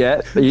know it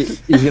yet. He's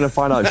going to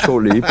find out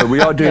shortly. But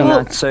we are doing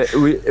that. So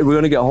we're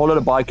going to get a whole lot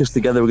of bikers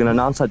together. We're going to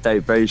announce that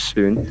date very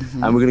soon.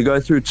 And we're going to go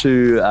through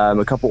to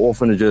a couple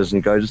orphanages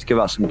and go just give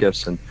out some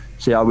gifts and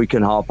see how we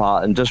can help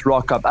out and just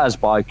rock up as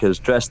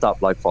bikers, dressed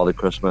up like Father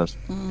Christmas,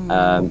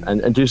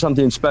 and do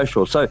something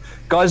special. So,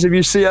 guys, if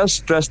you see us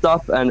dressed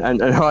up and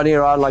riding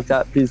around like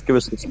that, please give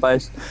us some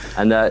space,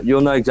 and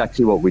you'll know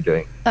exactly what we're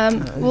doing.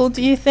 Well,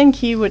 do you think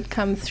he would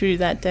come through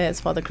that day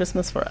as Father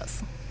Christmas for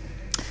us?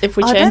 If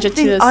we change it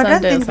to a Sunday I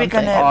don't think or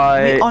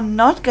something. we are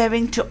not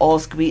going to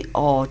ask. We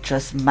are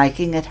just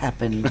making it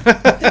happen.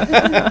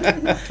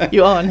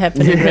 You are on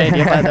Happening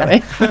Radio, by the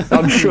way.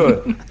 I'm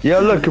sure. Yeah,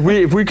 look,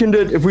 if we can do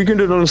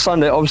it on a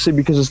Sunday, obviously,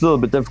 because it's a little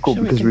bit difficult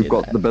because we've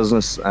got the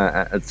business.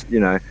 It's, you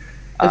know,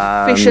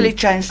 officially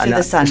changed to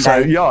the Sunday. So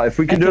yeah, if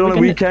we can do it on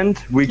a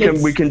weekend, we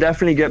can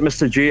definitely get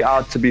Mr. G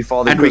out to be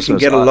Father Christmas. And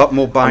we can get a lot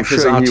more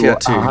bikers out here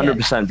too.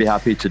 100% be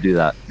happy to do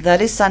that. That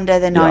is Sunday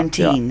the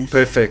 19th.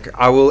 Perfect.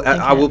 I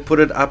will put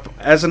it up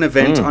as an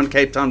event on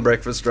Cape Town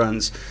Breakfast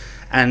Runs,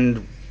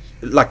 and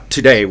like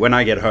today when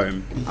I get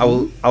home,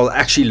 I'll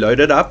actually load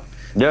it up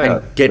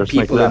and get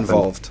people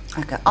involved.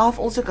 Okay, I've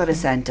also got a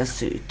Santa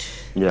suit.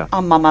 Yeah.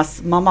 On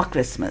Mama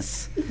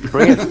Christmas.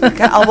 Bring it.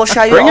 Okay, I will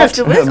show you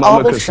afterwards. Yeah, I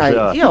will Christmas,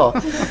 show you.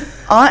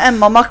 I am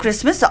Mama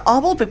Christmas, so I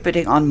will be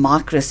putting on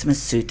my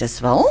Christmas suit as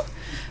well.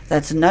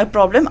 That's no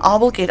problem. I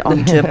will get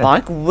onto a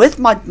bike with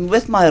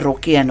my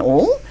Rocky and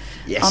all.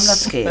 Yes. I'm not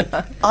scared.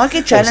 I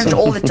get challenged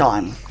all the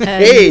time.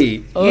 Hey,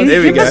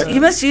 there we go. You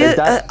must hear,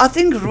 I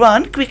think,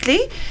 Ruan,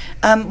 quickly,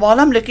 while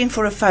I'm looking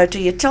for a photo,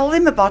 you tell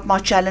them about my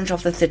challenge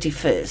of the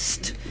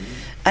 31st.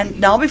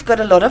 And now we've got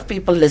a lot of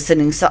people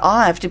listening, so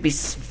I have to be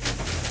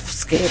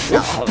scared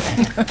now.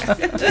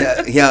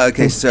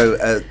 Okay,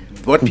 so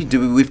what we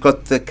do, we've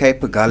got the Cape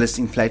Agulhas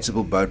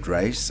inflatable boat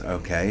race,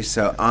 okay?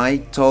 So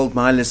I told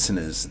my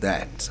listeners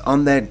that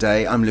on that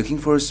day, I'm looking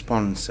for a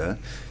sponsor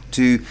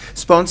to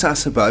sponsor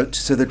us a boat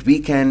so that we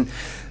can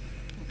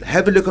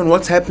have a look on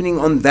what's happening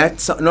on that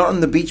side, not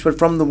on the beach, but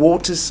from the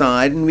water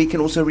side, and we can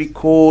also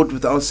record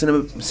with our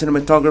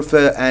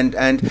cinematographer, and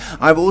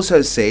I've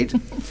also said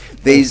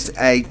there's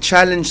a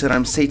challenge that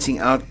I'm setting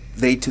out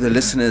there to the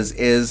listeners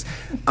is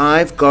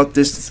I've got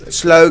this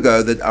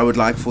slogan that I would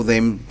like for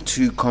them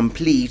to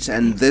complete,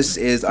 and this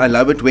is, I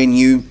love it when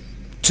you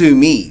to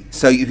me.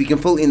 So if you can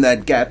fill in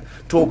that gap,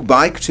 talk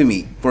bike to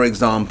me, for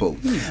example.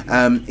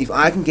 If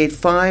I can get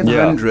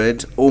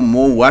 500 or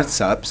more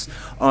WhatsApps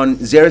on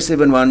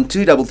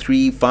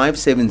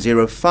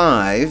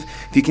 071-233-5705,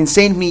 if you can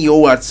send me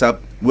your WhatsApp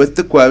with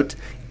the quote,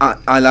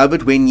 I love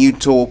it when you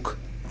talk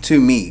to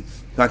me.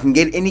 If I can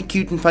get any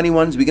cute and funny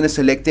ones, we're going to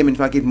select them. And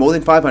if I get more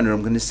than 500,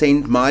 I'm going to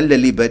send my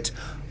Lilibet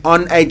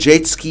on a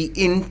jet ski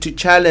in to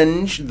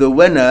challenge the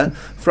winner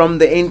from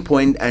the end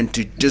point and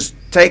to just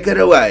take it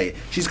away.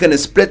 She's going to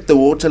split the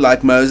water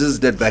like Moses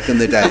did back in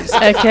the days.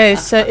 Okay,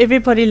 so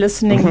everybody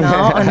listening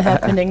now on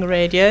Happening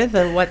Radio, the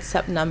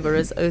WhatsApp number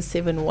is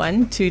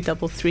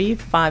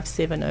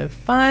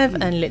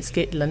 071-233-5705, and let's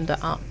get Linda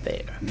out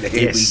there.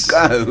 There we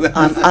go.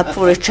 I'm up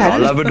for a I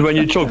challenge. love it when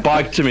you talk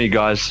bike to me,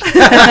 guys.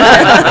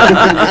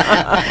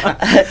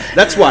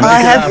 That's one.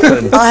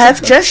 I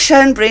have just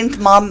shown Brent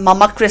my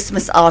Mama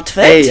Christmas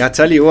outfit. Hey, I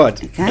tell you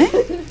what. Okay,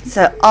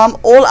 so I'm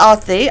all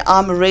out there.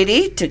 I'm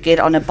ready to get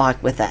on a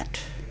bike with that.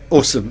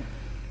 Awesome.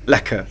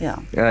 Lekker. Yeah.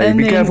 And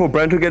Be then- careful,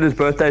 Brent will get his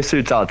birthday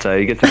suit out, so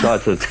he gets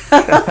excited.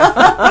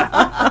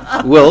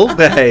 Will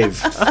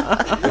behave.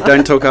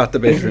 Don't talk out the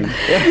bedroom.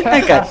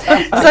 Okay,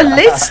 so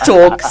let's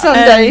talk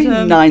Sunday,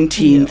 And,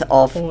 19th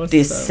of awesome.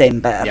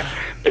 December. Yeah.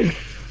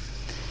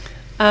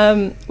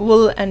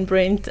 Will and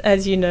Brent,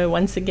 as you know,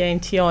 once again,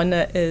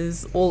 Tiana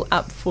is all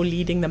up for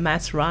leading the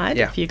mass ride.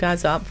 Yeah. If you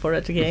guys are up for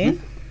it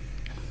again.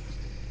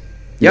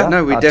 Yeah,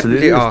 no, we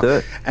absolutely, definitely let's do are.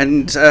 it.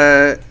 And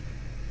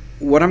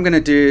what I'm going to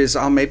do is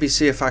I'll maybe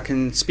see if I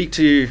can speak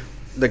to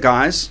the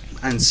guys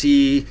and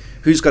see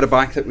who's got a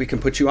bike that we can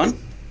put you on.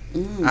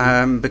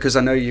 Because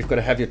I know you've got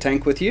to have your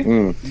tank with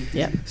you.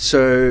 Yeah.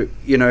 So,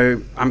 you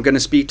know, I'm going to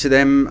speak to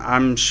them.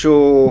 I'm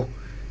sure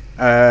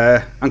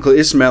Uncle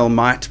Ismail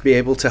might be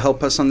able to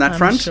help us on that I'm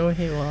front. sure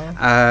he will.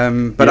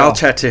 But Yeah. I'll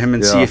chat to him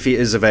and see Yeah. if he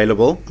is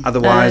available.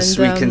 Otherwise,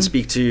 And, we can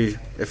speak to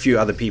a few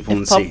other people If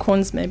and see.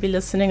 Popcorn's maybe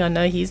listening, I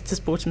know he's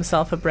just bought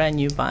himself a brand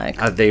new bike.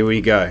 There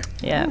we go.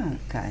 Yeah. Oh,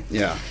 okay.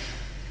 Yeah.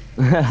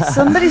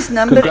 Somebody's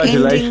number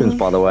Congratulations, ending.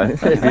 by the way,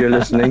 if you're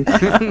listening.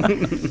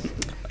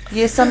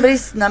 Yes,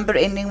 somebody's number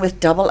ending with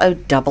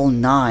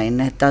 0099.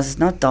 It does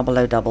not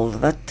 00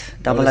 that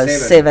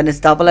 007. It's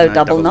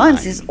 0099. It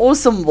says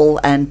Awesome Will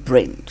and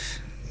Brent.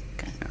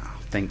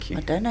 Thank you.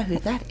 I don't know who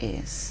that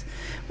is.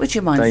 Would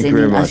you mind Thank you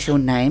sending very us much. your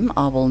name?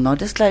 I will not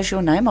disclose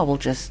your name. I will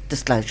just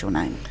disclose your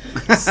name.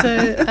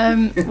 So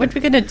what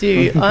we're going to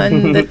do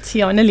on the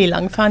Tiana Leigh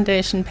Lung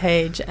Foundation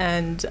page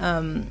and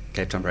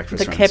Cape Town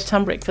Breakfast the Runs. Cape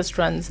Town Breakfast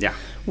Runs, Yeah.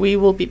 we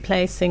will be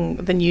placing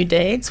the new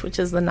dates, which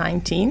is the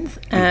 19th,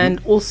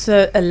 and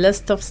also a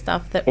list of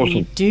stuff that we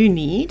Awesome. do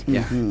need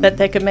Yeah. that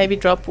they could maybe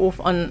drop off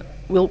on.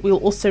 We'll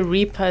also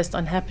repost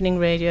on Happening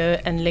Radio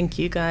and link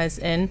you guys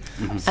in,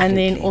 and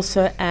then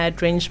also add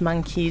Drench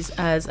Monkeys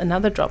as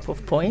another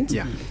drop-off point.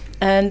 Yeah.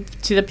 And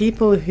to the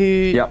people who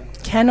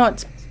Yep.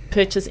 cannot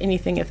purchase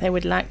anything, if they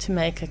would like to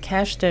make a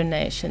cash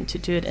donation to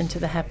do it into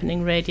the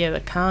Happening Radio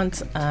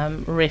account,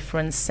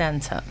 reference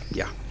Santa.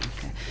 Yeah.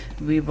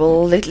 We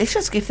will let's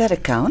just give that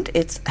account.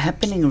 It's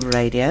Happening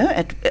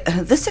Radio.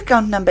 This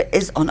account number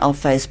is on our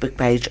Facebook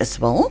page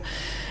as well.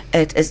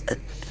 It is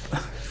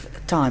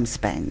Times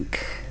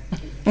Bank.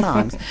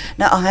 Times.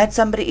 Now I had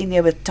somebody in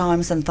here with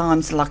times and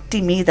times like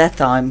Timmy that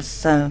times.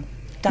 So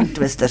tongue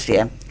twisters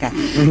here. Okay.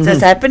 So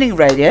it's Happening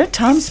Radio,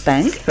 Times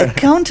Bank,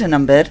 account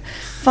number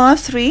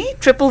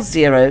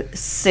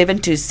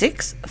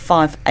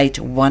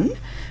 53000726-581,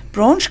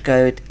 branch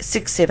code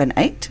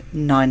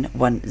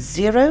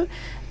 678910,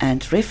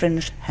 and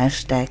reference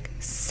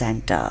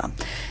 #Santa.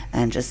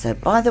 And just so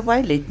by the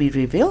way, let me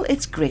reveal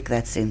it's Greg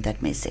that sent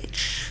that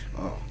message.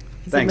 Oh,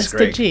 Is thanks, it Mr.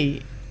 Greg.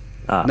 G?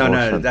 No,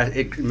 Awesome.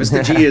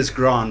 Mr. G is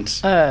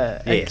Grant. Oh,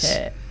 Yes.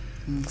 okay.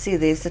 See,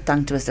 there's the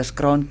tongue twisters,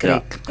 Grand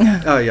Greg.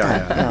 Oh,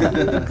 yeah.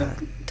 Yeah.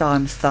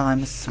 Times,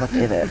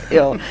 whatever.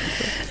 Yeah.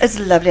 It's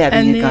lovely having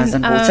And you guys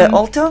on then, board. So,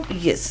 Alta,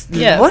 yes.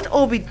 yeah. What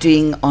are we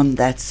doing on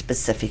that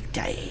specific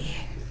day?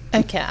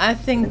 Okay, I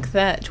think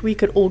that we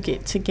could all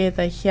get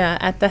together here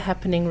at the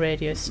Happening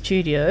Radio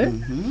studio.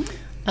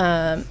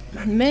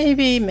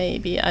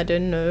 Maybe I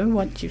don't know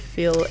what you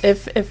feel.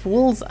 If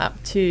Will's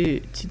up to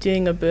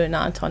doing a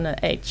burnout on an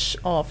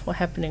HR for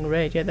Happening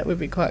Radio, that would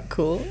be quite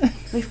cool.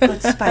 We've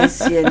got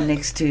space here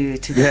next to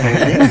the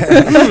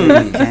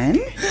building. We can.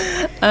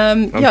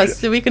 Yeah,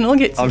 so we can all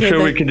get I'm together.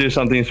 sure we can do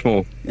something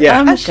small. Yeah.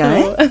 I'm Okay.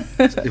 sure.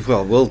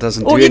 Well, Will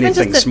doesn't Or do even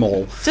anything just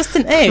small. Just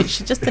an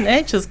H. Just an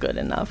H is good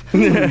enough.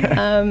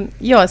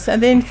 Yes,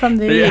 and then from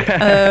there,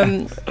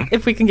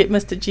 if we can get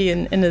Mr. G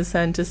in his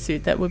Santa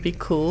suit, that would be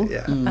cool.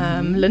 Yeah.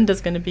 Linda's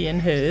going to be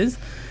in hers.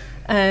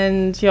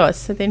 And yeah,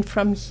 so then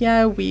from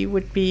here, we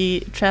would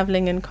be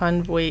traveling in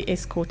convoy,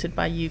 escorted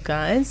by you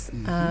guys.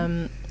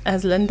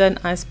 As Linda and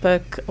I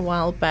spoke a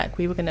while back,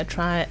 we were going to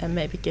try and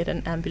maybe get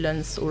an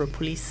ambulance or a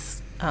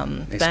police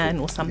van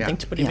or something yeah.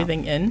 to put Yeah.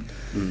 everything in.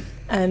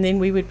 And then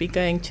we would be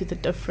going to the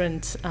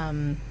different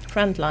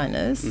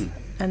frontliners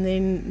and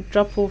then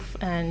drop off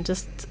and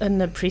just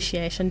an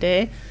appreciation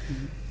day.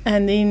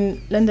 And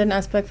then Linda and I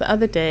spoke the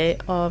other day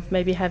of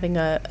maybe having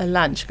a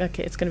lunch.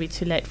 Okay, it's going to be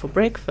too late for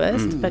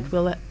breakfast, but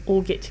we'll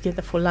all get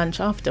together for lunch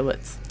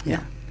afterwards.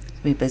 Yeah.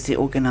 We're busy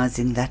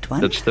organising that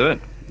one. Let's do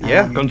it.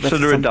 Yeah.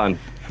 Consider it done.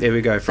 There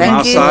we go. From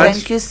our side,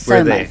 thank you so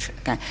we're there. much.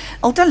 Okay.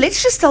 Alta,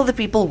 let's just tell the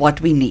people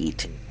what we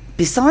need.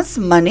 Besides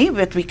money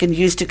that we can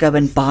use to go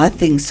and buy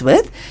things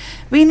with,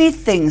 we need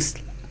things,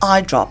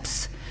 eye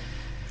drops,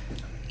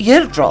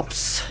 ear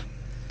drops,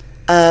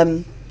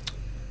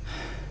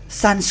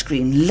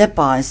 sunscreen, lip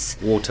ice,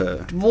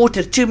 Water.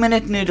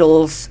 2-minute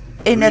noodles,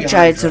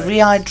 Energize,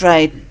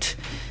 rehydrate,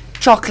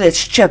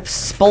 chocolates,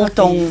 chips,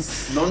 biltong,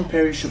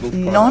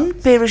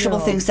 non-perishable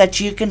things that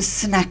you can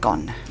snack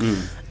on.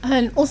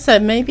 And also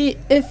maybe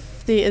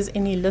if there is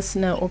any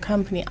listener or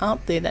company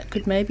out there that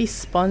could maybe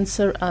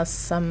sponsor us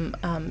some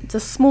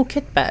just small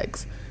kit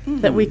bags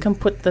that we can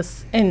put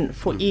this in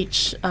for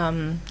each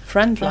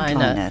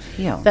frontliner,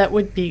 that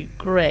would be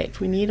great.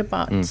 We need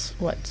about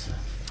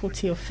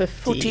 40 or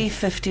 50?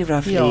 50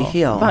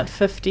 roughly, about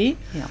 50.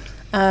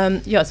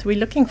 So we're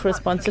looking for a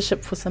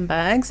sponsorship for some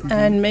bags,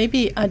 and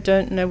maybe, I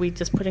don't know, we're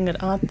just putting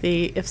it out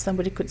there, if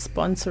somebody could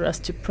sponsor us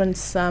to print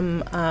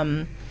some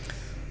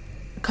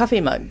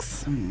coffee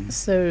mugs.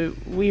 So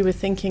we were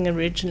thinking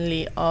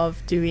originally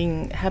of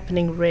doing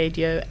Happening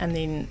Radio, and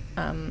then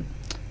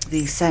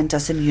the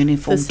Santas in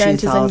uniform. The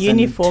Santas in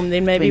uniform,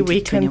 then maybe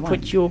we can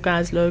put your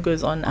guys'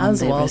 logos on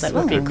as well. That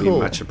would be cool.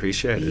 Much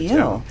appreciated.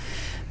 Yeah.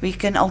 We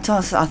can, I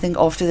think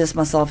after this,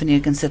 myself and you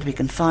can sit, we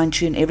can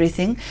fine-tune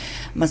everything.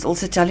 Must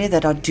also tell you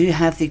that I do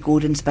have the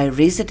Gordons Bay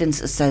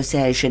Residents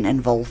Association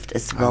involved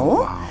as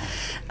well.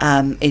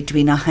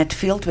 Edwina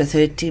Hatfield with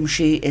her team,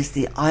 she is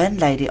the Iron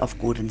Lady of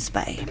Gordons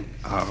Bay.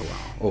 Oh, wow.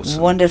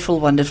 Awesome. Wonderful,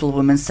 wonderful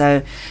woman.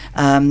 So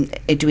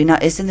Edwina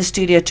is in the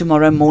studio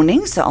tomorrow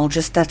morning, so I'll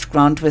just touch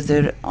ground with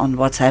her on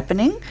what's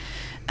happening.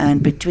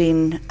 And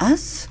between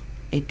us,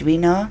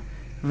 Edwina,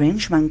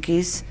 Range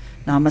Monkeys,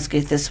 now I must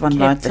get this one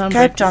right, the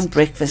Cape Town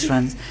Breakfast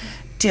Runs,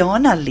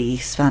 Tiana Leigh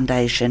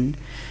Foundation,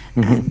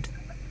 and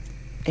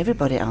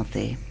everybody out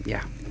there.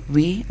 Yeah.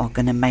 We are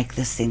going to make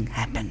this thing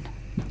happen.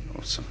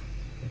 Awesome.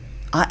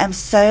 I am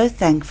so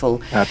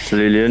thankful.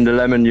 Absolutely. Linda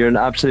Lemon, you're an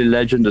absolute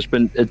legend.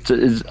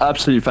 It's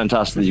absolutely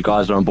fantastic that you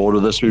guys are on board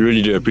with this. We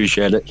really do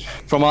appreciate it.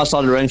 From our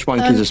side of Range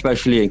Monkeys,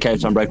 especially in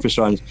Cape Town Breakfast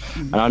Runs.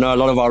 And I know a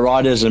lot of our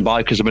riders and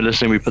bikers have been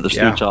listening. We put this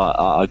through to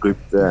our group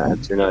to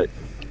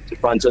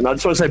front. And I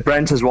just want to say,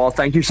 Brent, as well,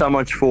 thank you so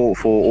much for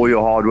all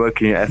your hard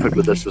work and your effort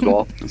with this as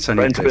well.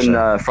 Brent's been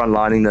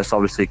frontlining this,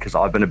 obviously, because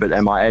I've been a bit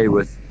MIA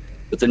with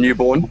the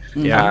newborn.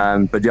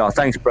 But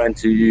thanks,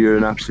 Brent. You're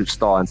an absolute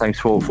star, and thanks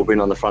for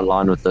being on the front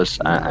line with this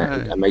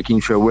and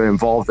making sure we're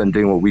involved and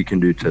doing what we can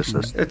do to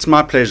assist. It's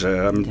my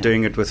pleasure. I'm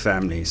doing it with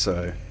family,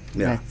 so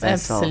that's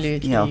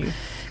absolutely.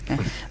 Okay.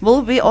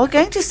 Well, we are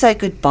going to say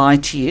goodbye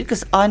to you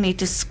because I need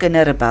to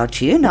skinner about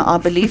you. Now, I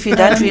believe you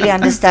don't really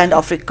understand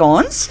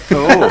Afrikaans.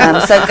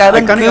 So go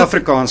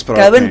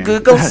and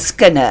Google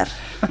skinner.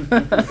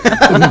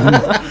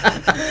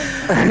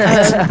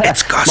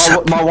 It's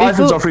gossip. My wife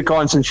is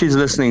Afrikaans and she's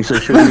listening, so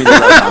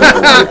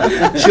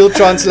she'll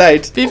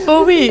translate.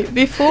 Before we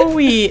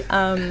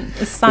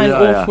sign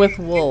off with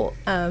Will,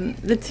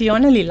 the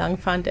Tiana Leigh Lung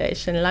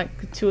Foundation, like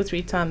 2 or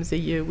 3 times a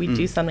year, we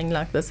do something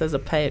like this as a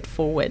pay it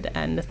forward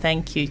and a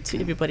thank you to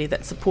everybody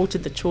that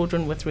supported the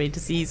children with rare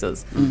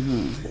diseases.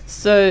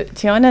 So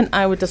Tiana and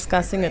I were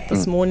discussing it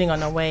this morning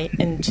on our way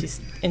into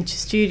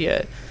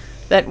studio,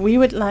 that we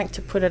would like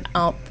to put it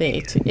out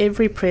there to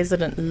every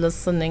president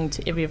listening,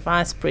 to every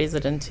vice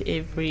president, to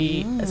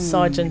every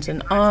sergeant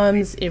in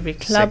arms, every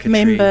club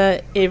member,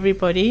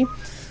 everybody.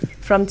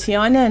 From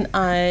Tiana and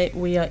I,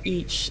 we are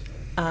each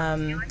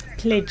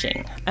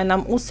pledging. And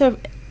I'm also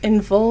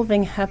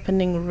involving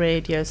Happening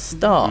Radio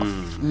staff.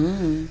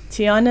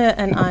 Tiana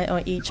and I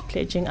are each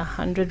pledging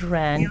 100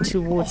 Rand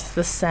towards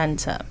the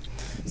Santa.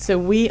 So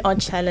we are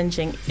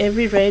challenging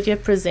every radio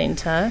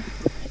presenter,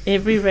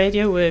 every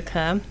radio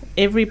worker,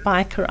 every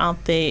biker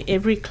out there,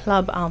 every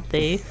club out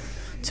there,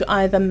 to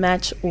either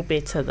match or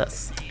better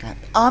this.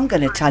 I'm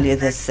going to tell you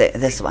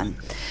this one,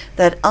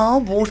 that our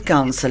ward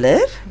councillor,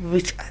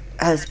 which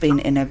has been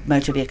in a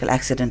motor vehicle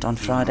accident on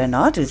Friday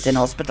night, who's in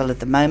hospital at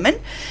the moment,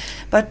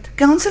 but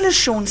Councillor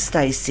Sean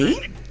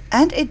Stacey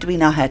and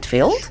Edwina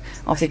Hatfield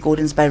of the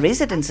Gordons Bay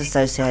Residents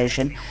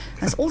Association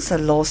has also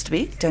last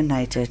week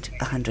donated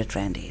 100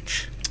 Rand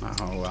each.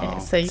 Oh, wow. Okay,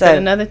 so you got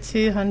another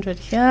 200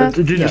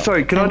 here.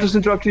 Sorry, can I just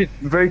interrupt you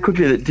very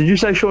quickly? Did you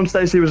say Sean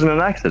Stacey was in an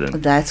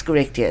accident? That's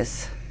correct,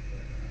 yes.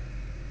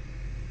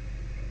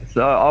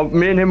 So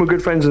me and him were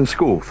good friends in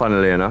school,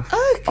 funnily enough.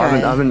 Okay. I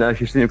haven't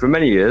actually seen him for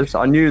many years.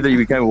 I knew that he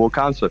became a ward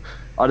councillor.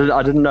 I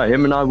didn't know.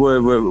 Him and I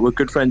were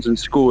good friends in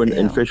school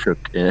in Fischhoek.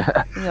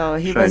 I'll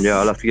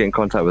have to get in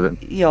contact with him.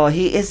 Yeah,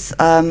 he is.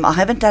 I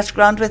haven't touched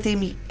ground with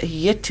him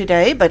yet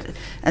today, but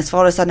as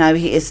far as I know,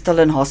 he is still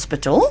in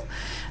hospital.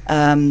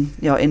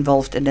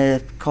 Involved in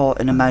a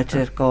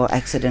motor car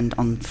accident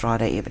on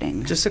Friday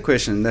evening. Just a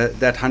question: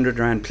 that 100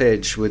 Rand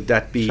pledge, would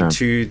that be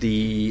to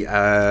the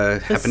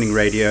Happening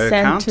Radio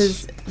account?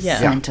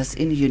 Santas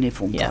in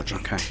Uniform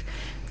project. Okay.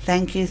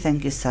 Thank you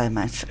so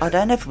much. I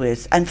don't have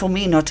words, and for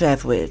me not to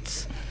have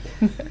words.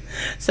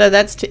 So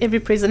that's to every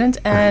president.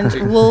 And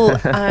Will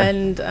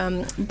and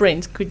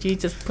Brent, could you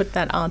just put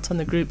that out on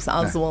the groups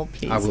as well,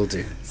 please? I will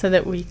do. So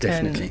that we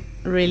Definitely.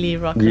 can really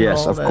rock and roll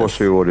Yes, of course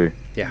we will do.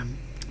 Yeah.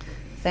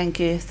 Thank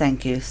you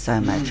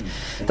so much.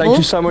 Thank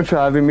you so much for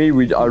having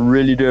me. I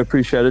really do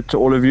appreciate it, to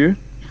all of you.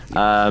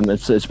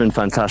 It's been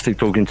fantastic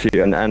talking to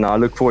you, and I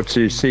look forward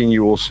to seeing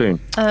you all soon.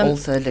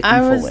 Also looking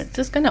I was forward.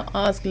 just going to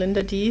ask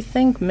Linda, do you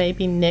think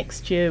maybe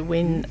next year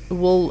when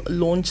Will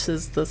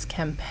launches this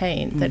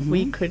campaign that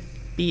we could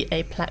be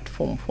a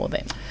platform for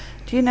them?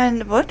 Do you know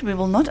what? We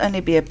will not only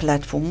be a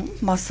platform,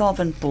 myself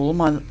and Paul,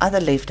 my other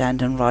left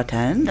hand and right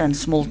hand, and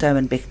small toe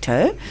and big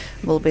toe,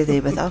 will be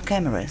there with our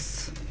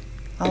cameras.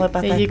 How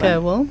about There that you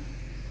go, one? Will.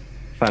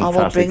 Fantastic.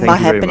 I will bring Thank my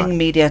you very happening much.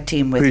 media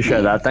team with Appreciate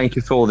me. that. Thank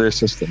you for all the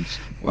assistance.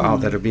 Wow,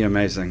 that'll be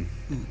amazing.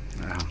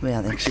 Wow. Well,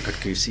 I then. actually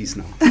got goosies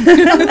now.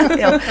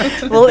 Yeah.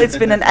 Well, it's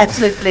been an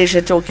absolute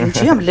pleasure talking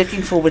to you. I'm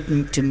looking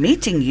forward to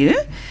meeting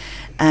you.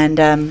 And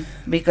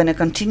we're going to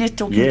continue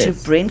talking to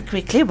Yes. Brent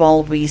quickly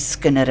while we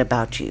skinner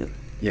about you.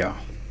 Yeah.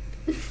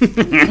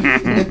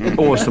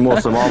 Awesome.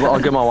 I'll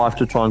get my wife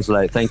to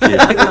translate. Thank you.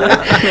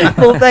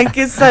 Well, thank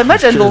you so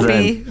much, and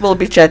Cheers, we'll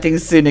be chatting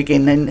soon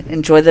again. And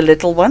enjoy the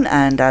little one,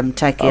 and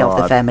take care of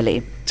the Alright.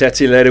 family. Chat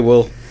to you later,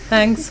 Will.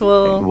 Thanks,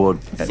 Will. Will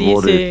See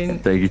you do. soon.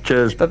 Thank you.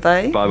 Cheers. Bye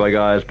bye. Bye,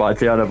 guys. Bye,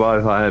 Tiana.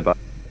 Bye. Bye.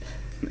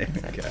 There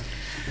we go.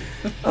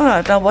 All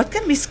right, now what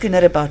can we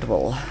skinner about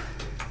Will?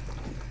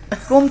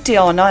 Come,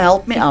 Tiana,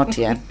 help me out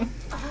here.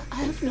 I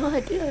have no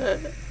idea.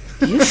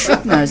 You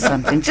should know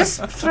something.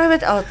 Just throw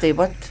it out there.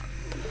 What?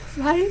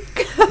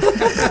 Like,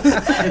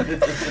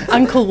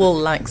 Uncle Will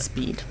likes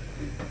speed,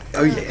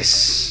 Oh,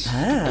 yes.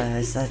 Ah,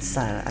 is that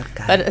so?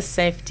 Okay. but a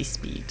safety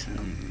speed.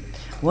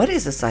 What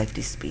is a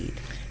safety speed?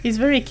 He's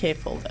very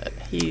careful though.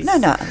 He's No.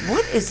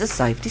 What is a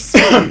safety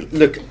speed?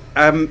 Look,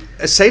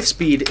 a safe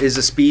speed is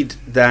a speed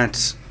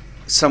that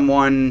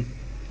someone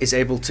is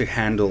able to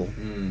handle.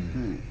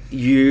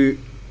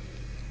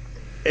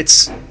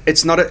 It's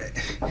not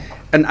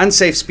an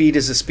unsafe speed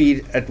is a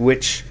speed at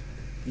which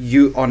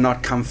you are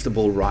not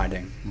comfortable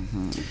riding.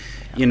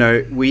 You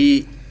know,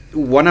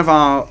 one of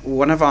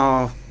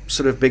our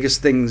sort of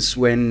biggest things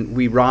when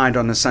we ride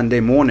on a Sunday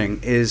morning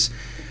is,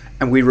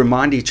 and we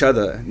remind each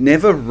other,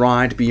 never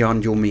ride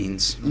beyond your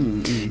means.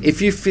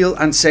 If you feel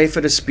unsafe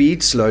at a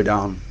speed, slow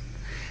down.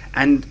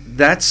 And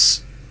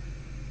that's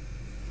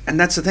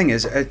the thing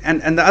is,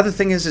 and the other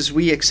thing is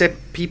we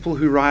accept people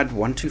who ride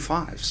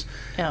 125s,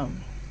 yeah.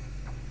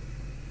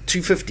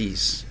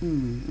 250s,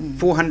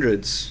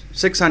 400s,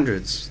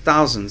 600s,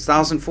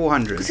 1000s,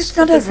 1400s. Because it's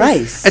not a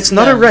race. It's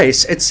not a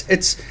race.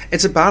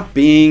 It's about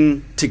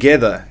being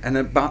together and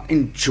about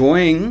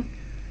enjoying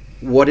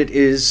what it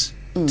is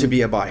to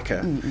be a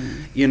biker.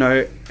 You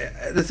know,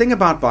 the thing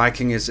about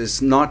biking is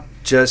it's not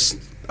just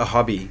a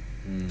hobby.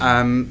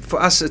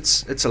 For us,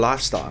 it's a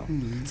lifestyle.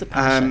 It's a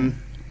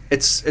passion.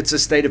 It's a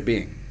state of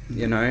being.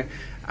 You know,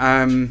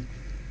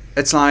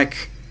 it's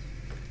like,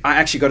 I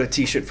actually got a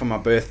T-shirt for my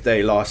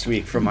birthday last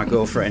week from my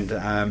girlfriend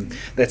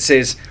that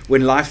says,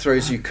 "When life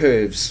throws you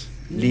curves,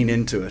 lean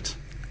into it."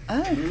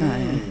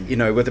 Okay. You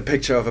know, with a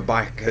picture of a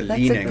biker That's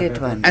leaning. a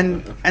good one.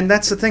 And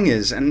that's the thing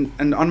is,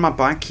 and on my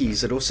bike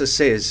keys it also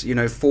says, you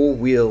know, 4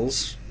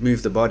 wheels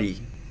move the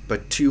body,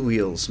 but 2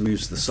 wheels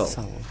moves the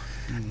soul.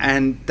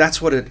 And that's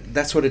what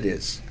it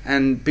is.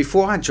 And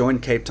before I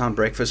joined Cape Town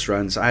Breakfast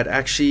Runs, I had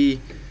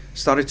actually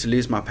started to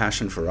lose my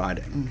passion for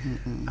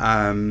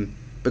riding.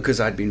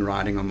 Because I'd been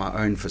riding on my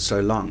own for so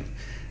long.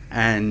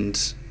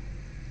 And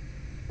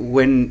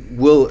when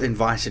Will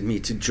invited me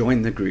to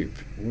join the group,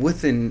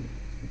 within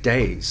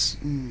days,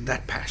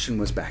 that passion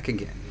was back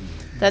again.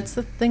 That's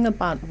the thing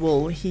about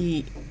Will.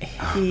 He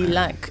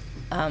like,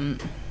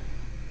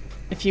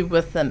 if you're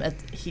with him,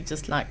 he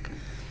just like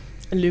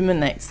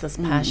illuminates this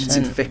passion. It's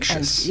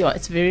infectious. And, yeah,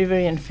 it's very,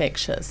 very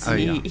infectious. Oh,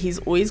 yeah. He's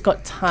always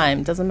got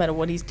time. Doesn't matter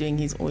what he's doing,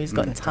 he's always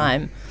got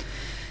time.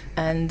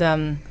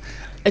 And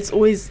it's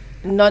always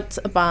not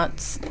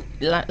about,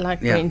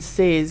 like Yeah. Brent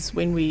says,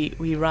 when we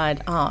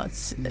ride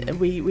out,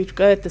 we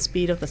go at the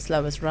speed of the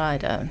slowest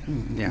rider.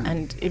 Yeah.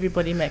 And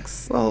everybody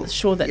makes Well,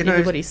 sure that you know,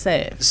 everybody's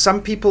safe.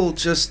 Some people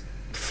just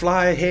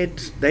fly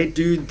ahead, they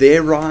do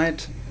their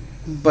ride,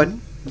 but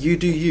you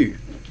do you.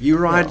 You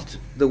ride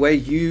the way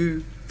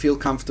you feel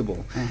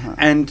comfortable.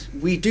 And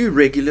we do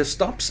regular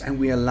stops and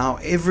we allow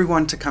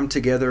everyone to come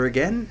together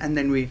again, and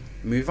then we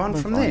move on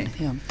from there.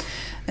 Yeah.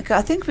 Okay,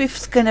 I think we've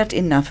skinned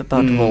enough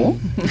about Will.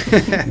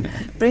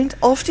 Brent,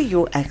 after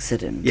your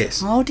accident, Yes.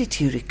 how did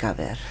you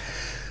recover?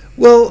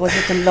 Well, Was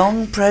it a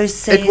long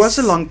process? it was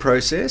a long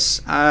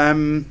process,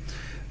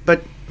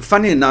 but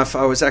funny enough,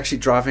 I was actually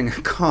driving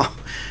a car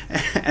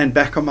and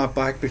back on my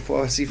bike before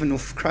I was even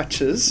off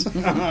crutches.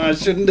 I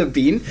shouldn't have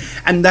been,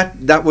 and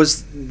that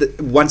was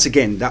once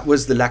again, that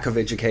was the lack of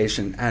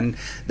education and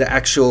the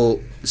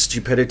actual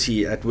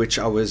stupidity at which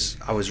I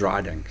was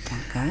riding.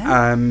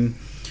 Okay.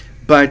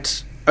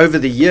 But over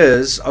the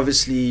years,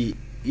 obviously,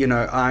 you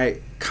know, I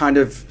kind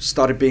of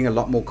started being a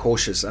lot more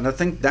cautious. And I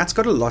think that's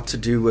got a lot to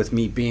do with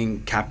me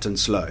being Captain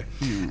Slow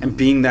and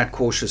being that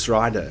cautious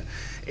rider.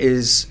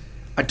 Is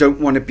I don't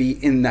want to be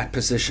in that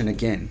position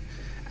again.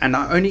 And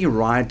I only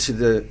ride to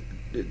the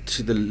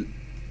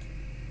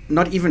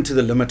not even to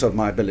the limit of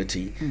my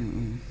ability,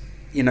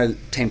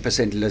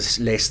 10%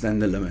 less than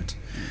the limit.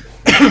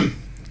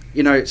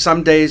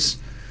 Some days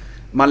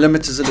my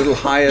limit is a little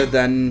higher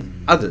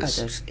than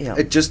others. Yeah.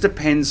 It just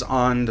depends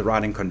on the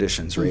riding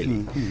conditions,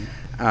 really.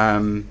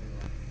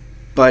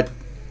 But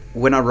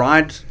when I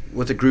ride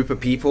with a group of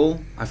people,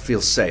 I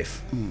feel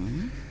safe.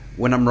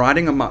 When I'm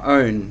riding on my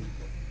own,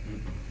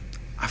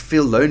 I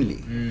feel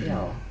lonely.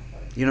 Yeah.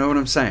 You know what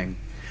I'm saying?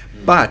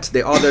 But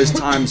there are those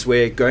times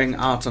where going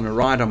out on a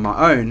ride on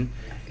my own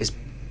is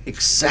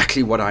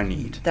exactly what I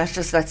need. That's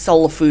just that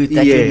soul food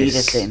that you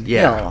needed then.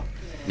 Yeah.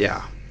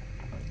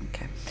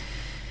 Okay.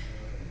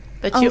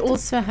 But you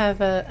also have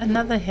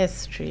another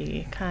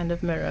history, kind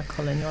of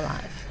miracle in your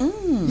life.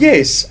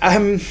 Yes.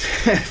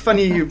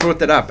 Funny you brought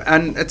that up.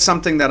 And it's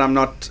something that I'm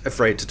not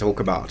afraid to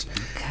talk about.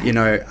 Okay.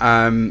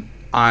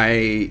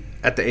 I,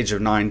 at the age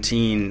of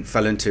 19,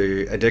 fell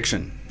into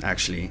addiction,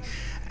 actually.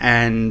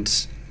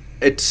 And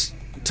it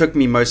took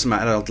me most of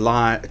my adult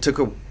life,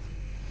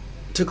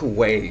 took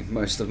away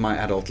most of my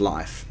adult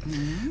life.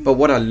 But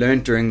what I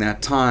learned during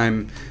that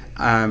time,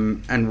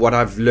 and what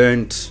I've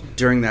learned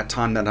during that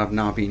time that I've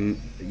now been,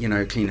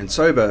 clean and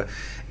sober,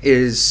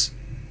 is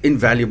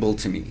invaluable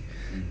to me.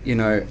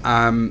 A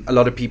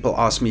lot of people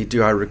ask me,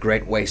 do I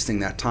regret wasting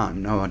that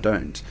time? No, I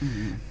don't.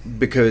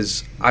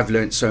 Because I've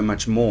learned so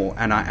much more,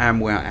 and I am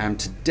where I am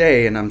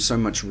today, and I'm so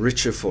much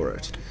richer for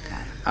it.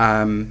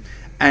 And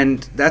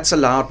that's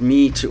allowed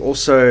me to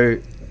also,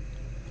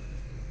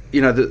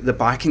 the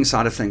biking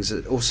side of things,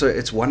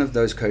 it's one of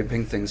those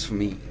coping things for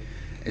me,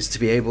 is to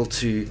be able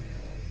to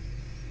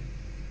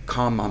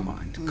calm my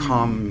mind,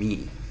 calm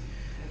me.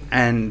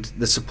 And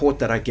the support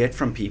that I get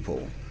from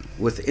people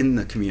within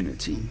the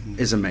community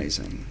is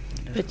amazing.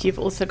 But you've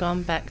also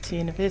gone back to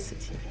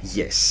university.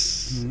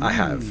 Yes, I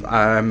have.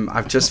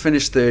 I've just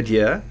finished third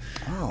year.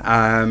 Wow.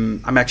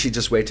 I'm actually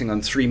just waiting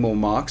on 3 more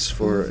marks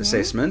for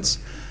assessments.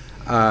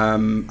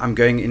 I'm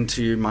going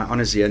into my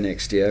honours year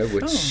next year,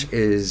 which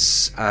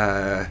is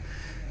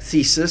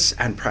thesis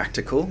and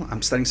practical.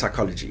 I'm studying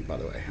psychology, by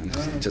the way.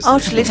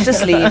 Let's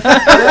just leave.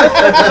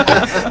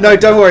 No,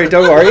 don't worry.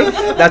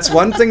 That's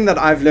one thing that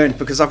I've learned,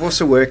 because I've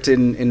also worked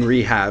in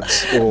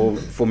rehabs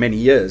for many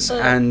years.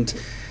 And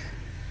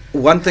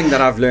one thing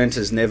that I've learned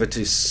is never to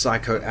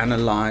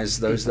psychoanalyze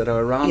those that are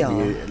around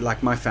me,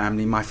 like my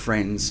family, my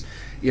friends,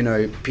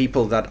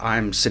 people that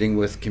I'm sitting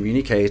with,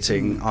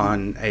 communicating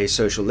on a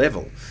social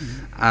level.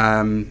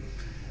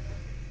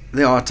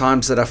 There are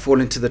times that I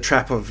fall into the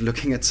trap of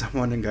looking at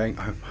someone and going,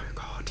 oh my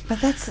God. But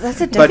that's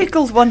a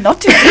difficult one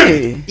not to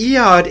do.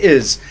 Yeah, it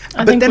is.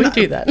 I think we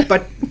do that.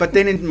 But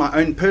then in my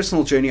own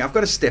personal journey, I've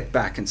got to step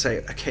back and say,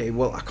 okay,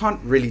 well, I can't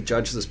really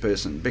judge this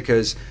person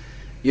because,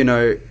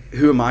 who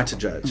am I to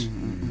judge?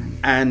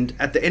 And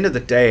at the end of the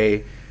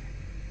day,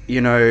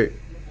 the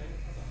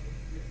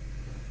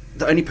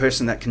only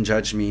person that can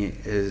judge me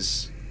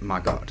is my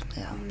God.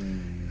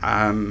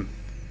 Yeah.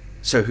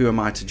 So who am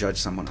I to judge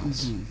someone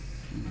else?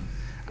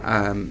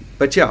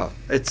 But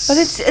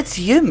it's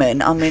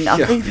human. I mean,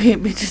 I think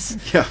we just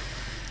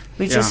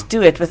just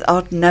do it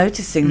without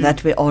noticing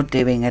that we are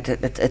doing it.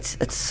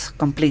 It's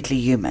completely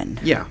human.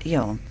 Yeah.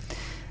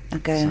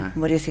 Okay. So.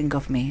 What do you think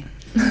of me?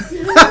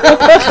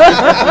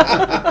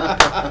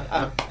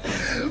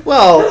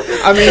 Well,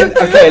 I mean,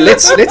 okay,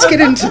 let's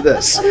get into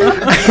this.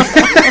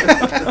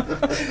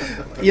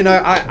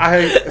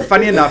 I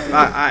funny enough,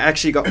 I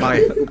actually got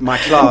my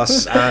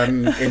class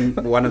in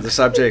one of the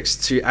subjects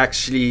to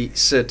actually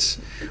sit.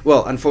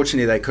 Well,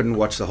 unfortunately, they couldn't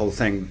watch the whole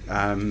thing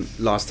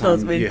last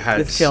time you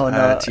had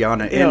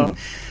Tiana in.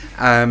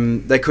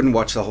 They couldn't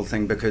watch the whole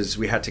thing because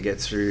they had to get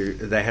through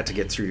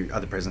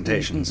other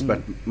presentations.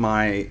 But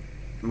my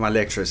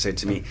lecturer said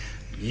to me,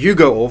 "You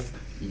go off,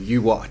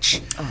 you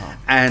watch."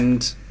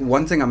 And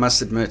one thing I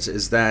must admit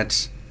is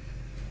that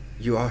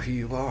you are who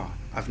you are.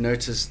 I've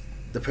noticed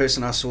the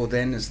person I saw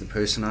then is the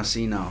person I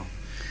see now.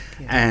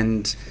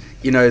 And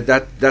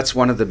that's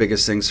one of the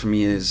biggest things for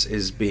me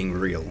is being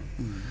real.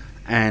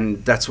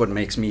 And that's what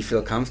makes me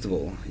feel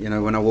comfortable.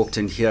 When I walked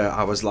in here,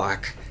 I was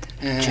like,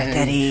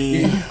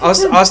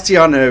 Asked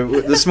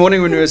Tiana this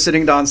morning when we were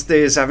sitting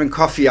downstairs having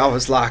coffee. I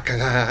was like,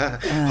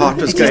 heart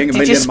was going a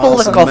million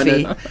miles a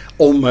minute.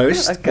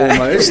 Almost,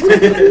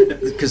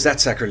 because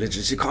that's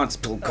sacrilegious. You can't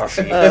spill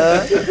coffee.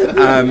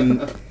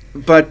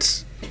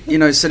 But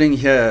sitting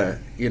here,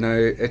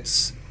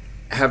 it's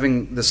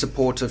having the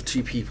support of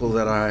 2 people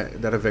that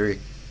are very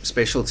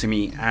special to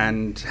me,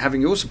 and having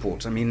your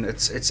support. I mean,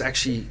 it's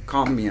actually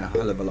calmed me a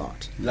hell of a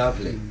lot.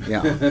 Lovely.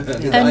 Yeah.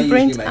 And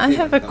Brent, I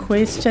have a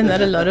question that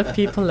a lot of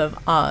people have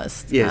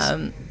asked. Yes.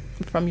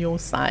 From your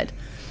side.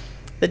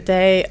 The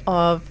day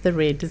of the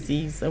rare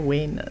disease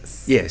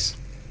awareness. Yes.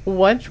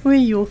 What were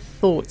your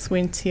thoughts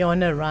when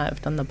Tiana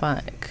arrived on the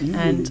bike,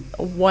 and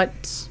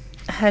what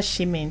has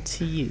she meant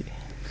to you?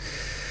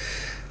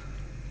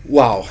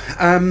 Wow.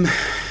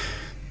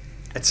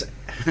 It's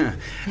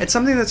it's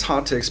something that's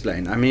hard to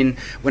explain. I mean,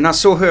 when I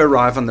saw her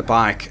arrive on the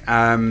bike,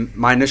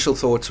 my initial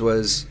thought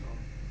was,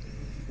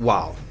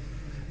 wow.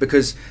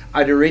 Because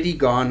I'd already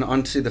gone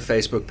onto the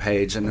Facebook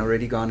page and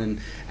already gone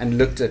and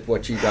looked at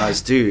what you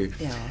guys do.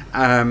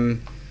 Yeah.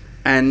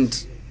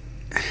 And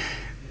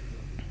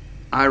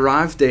I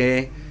arrived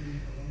there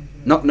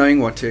not knowing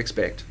what to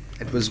expect.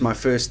 It was my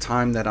first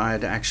time that I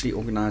had actually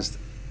organized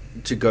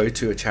to go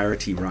to a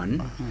charity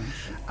run.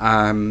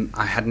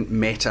 I hadn't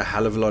met a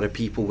hell of a lot of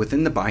people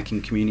within the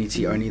biking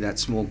community, only that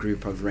small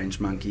group of Range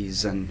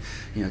Monkeys and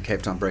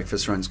Cape Town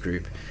Breakfast Runs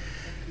group.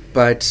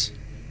 But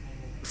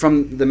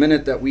from the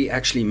minute that we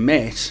actually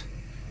met,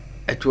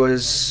 I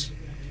was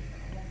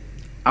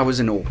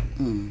in awe.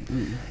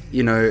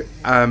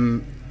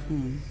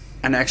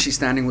 And actually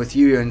standing with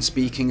you and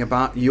speaking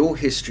about your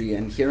history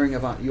and hearing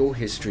about your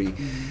history,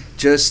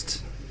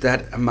 just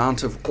that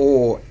amount of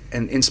awe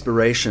and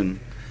inspiration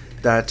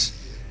that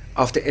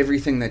after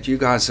everything that you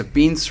guys have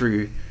been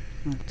through,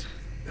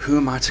 who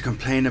am I to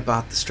complain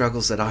about the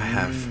struggles that I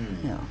have?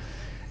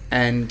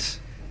 And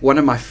one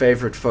of my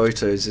favorite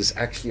photos is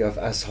actually of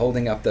us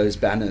holding up those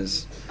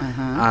banners.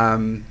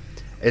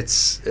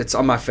 It's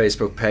on my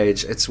Facebook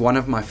page. It's one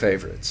of my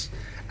favorites.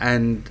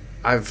 And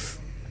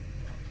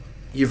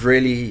you've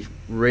really,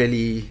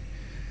 really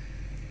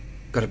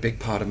got a big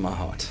part of my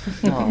heart.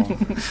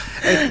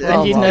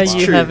 And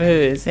you true. have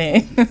hers,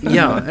 eh?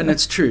 Yeah, and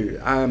it's true.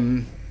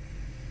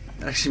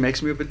 Actually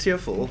makes me a bit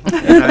tearful.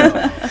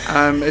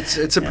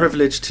 It's a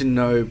privilege to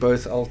know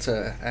both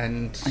Alta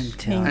and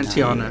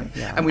Tiana.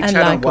 Yeah. And we And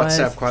chat likewise.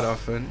 on WhatsApp quite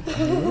often.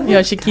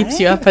 Yeah, she keeps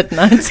you up at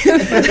night.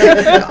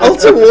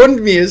 Alta warned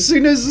me as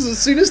soon as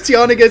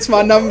Tiana gets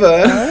my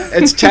number,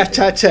 it's chat,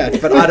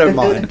 but I don't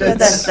mind.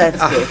 That's good.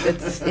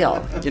 It's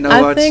You know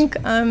I what? think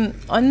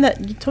on that,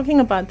 you're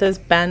talking about those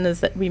banners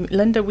that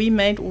Linda, we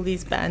made all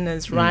these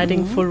banners,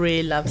 riding for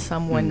rare, love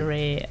someone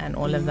rare, and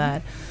all of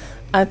that.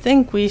 I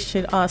think we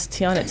should ask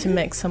Tiana to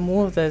make some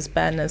more of those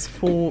banners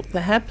for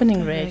the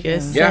happening radio,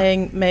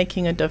 saying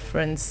making a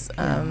difference,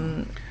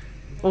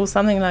 or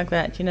something like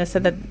that, so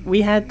that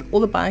we had all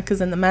the bikers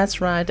in the mass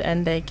ride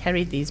and they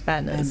carried these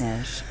banners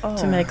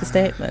to make a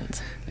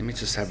statement. Let me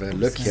just have a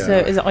look here.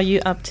 So are you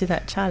up to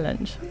that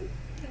challenge?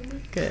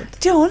 Good.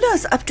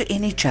 Tiana's up to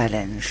any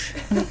challenge.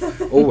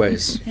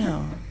 Always.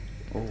 Yeah.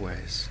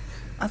 Always.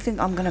 I think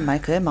I'm going to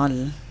make her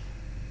model.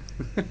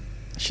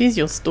 She's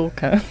your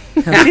stalker.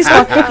 So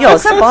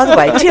by the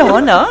way,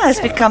 Tiana has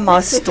become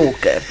my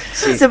stalker.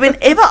 So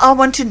whenever I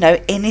want to know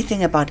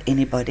anything about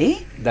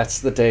anybody... That's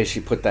the day she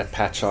put that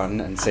patch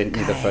on and sent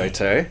me the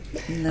photo.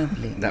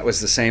 Lovely. That was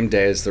the same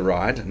day as the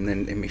ride, and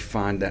then let me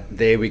find that.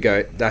 There we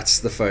go. That's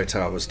the photo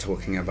I was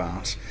talking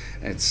about.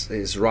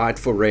 It's ride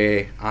for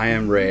rare, I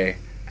am rare,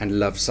 and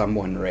love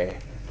someone rare.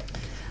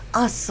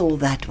 I saw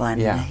that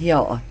one. Yeah.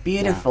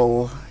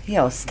 Beautiful.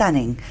 Yeah,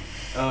 stunning.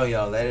 Oh,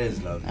 yeah, that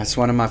is lovely. That's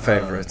one of my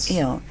favorites.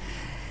 Yeah.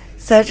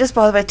 So just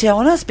by the way,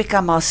 Tiana's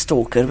become my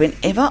stalker.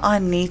 Whenever I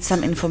need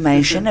some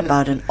information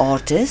about an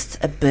artist,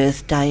 a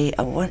birthday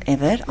or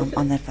whatever, I'm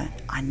on that phone.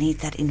 I need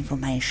that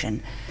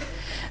information.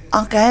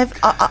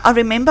 I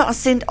remember I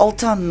sent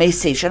Alta a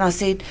message and I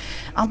said,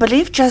 I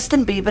believe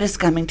Justin Bieber is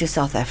coming to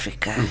South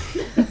Africa.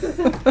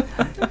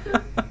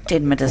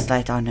 10 minutes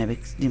later, I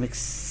knew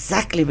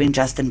exactly when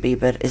Justin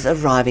Bieber is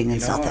arriving in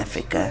South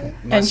Africa.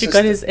 And you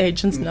got his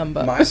agent's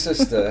number. My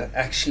sister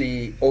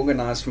actually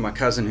organized for my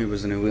cousin, who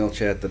was in a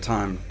wheelchair at the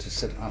time, to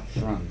sit up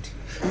front.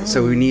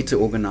 So we need to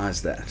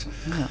organize that.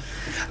 Yeah.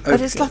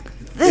 But it's like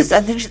this,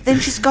 and then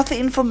she's got the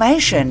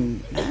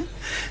information.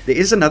 There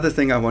is another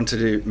thing I wanted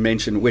to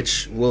mention,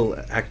 which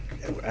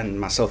and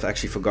myself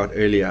actually forgot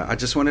earlier. I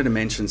just wanted to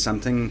mention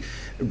something.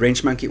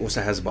 Brunch Monkey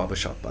also has a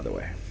barbershop, by the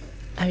way.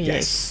 Oh,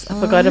 yes. I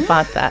forgot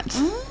about that.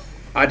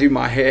 I do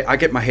my hair. I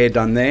get my hair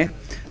done there.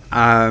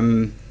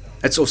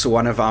 It's also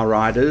one of our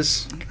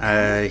riders.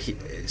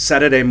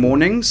 Saturday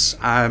mornings.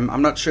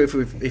 I'm not sure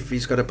if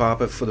he's got a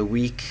barber for the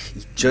week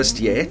just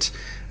yet.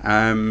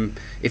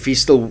 If he's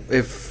still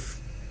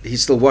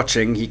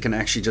watching, he can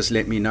actually just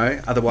let me know.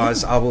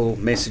 Otherwise, I will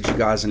message you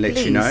guys and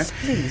let you know.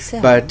 Please,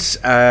 yeah. But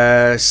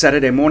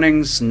Saturday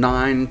mornings,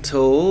 9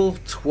 till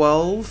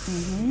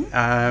 12.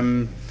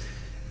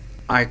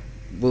 I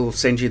will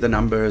send you the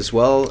number as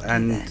well,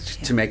 and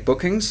to make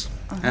bookings.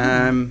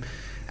 And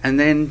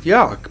then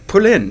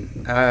pull in.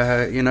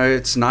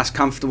 It's a nice,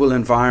 comfortable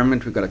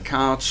environment. We've got a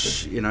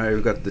couch.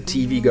 We've got the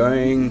TV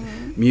going,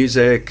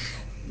 music.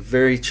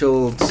 Very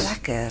chilled,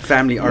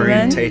 family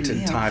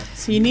orientated type.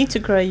 So you need to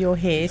grow your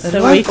hair so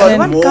I've we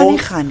can.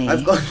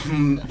 I've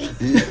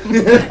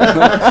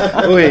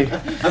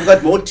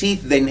got more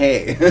teeth than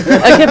hair.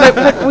 Okay,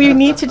 but we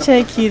need to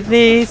take you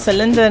there so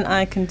Linda and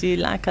I can do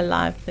like a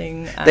live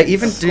thing. They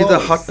even do the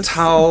hot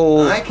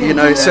towel,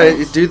 so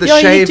you do the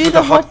you shave do with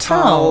the the hot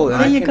towel.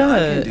 There you go. I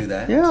can do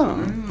that.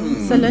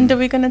 Yeah. So Linda,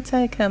 we're going to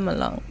take him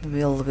along.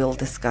 We'll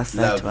discuss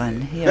that Lovely.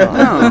 one.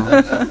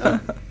 Yeah,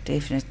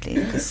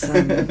 definitely. 'Cause,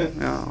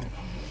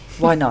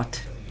 why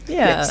not?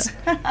 Yeah.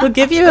 We'll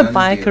give you a Don't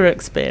biker do.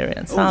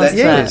 experience. Oh, How's that's that?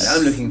 Yes.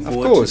 I'm looking Of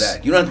forward to course.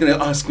 that. You're not going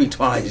to ask me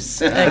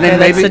twice. Okay, And then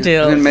that's maybe, the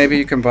deal. then maybe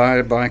you can buy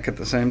a bike at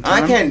the same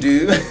time. I can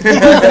do.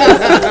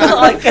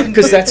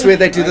 Because that's where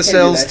they do I the can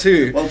sales that.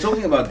 too. Well,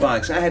 talking about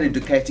bikes, I had a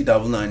Ducati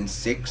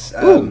 996.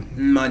 Ooh.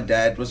 My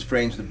dad was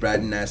friends with Brad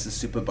and Nass's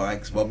super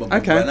bikes, blah, blah, blah,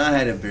 Okay. blah, and I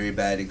had a very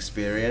bad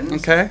experience.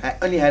 Okay. I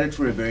only had it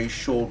for a very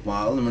short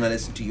while, and when I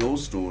listened to your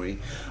story,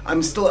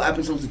 I'm still, up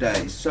until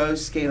today, so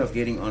scared of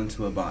getting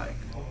onto a bike.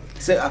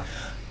 So,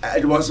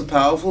 it was a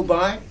powerful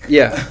bike.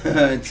 Yeah.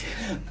 It's-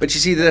 But you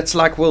see, that's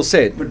like Will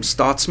said.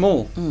 Start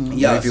small. Move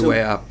your so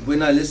way up.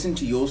 when I listened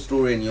to your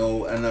story and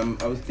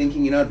I was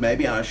thinking,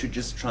 maybe I should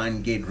just try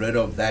and get rid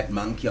of that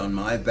monkey on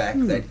my back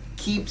that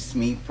keeps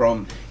me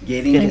from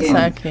getting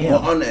Exactly, in or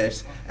yeah. on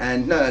it.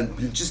 And no,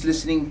 just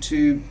listening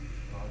to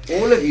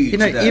all of you You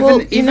know, today. even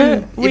Well, even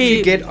if we-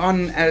 you get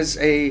on as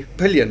a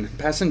pillion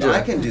passenger,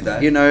 I can do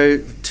that.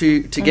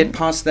 To get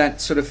past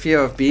that sort of fear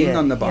of being Yeah,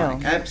 on the yeah.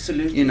 bike.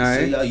 Absolutely. You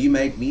know. So, you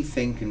made me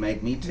think and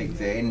made me tick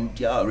there. And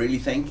really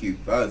thank you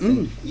both.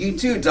 And you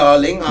too,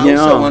 darling. I Yeah.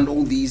 also want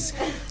all these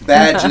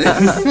badges.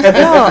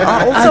 Yeah,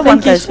 I also I want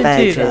think you those should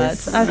badges. do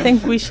that. I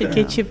think we should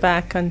get you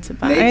back onto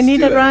bike. I Let's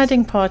need do a it.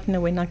 riding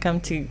partner when I come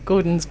to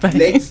Gordon's Bay.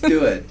 Let's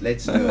do it.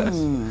 Let's do it.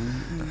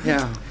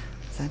 Yeah.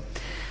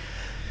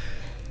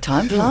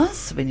 Time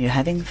flies when you're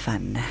having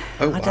fun.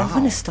 Oh, I don't wow.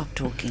 want to stop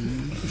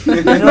talking.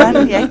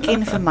 Ruan, jy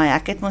ken vir my,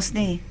 ek het mos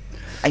nie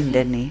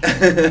einde nie.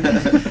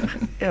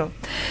 Yeah.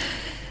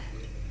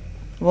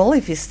 Well,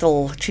 if you're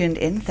still tuned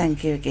in,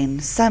 thank you again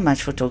so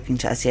much for talking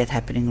to us here at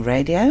Happening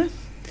Radio.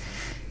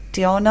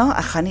 Tiana,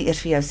 ek gaan nie eers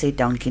vir jou sê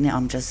dankie nie,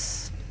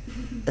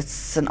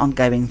 it's an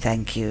ongoing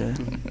thank you.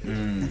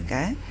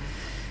 Okay?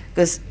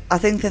 Because I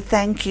think the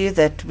thank you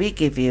that we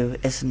give you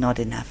is not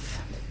enough.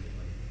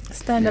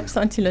 Stand up so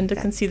Auntie Linda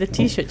can see the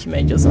t-shirt you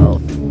made yourself.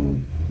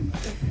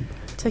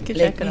 Take your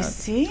Let jacket me out.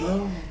 see.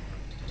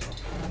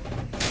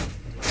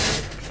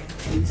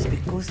 It's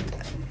because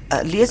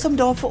lees hom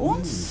daar vir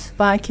ons.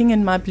 Biking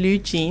in my blue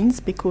jeans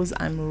because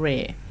I'm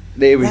rare.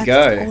 There we That's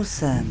go.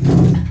 awesome.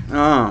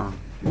 Ah,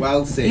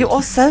 Well said. You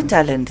are so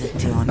talented,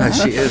 Tiana. no,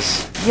 she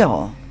is.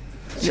 Yeah,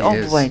 She you are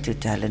is. way too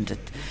talented.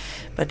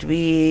 But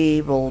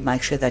we will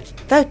make sure that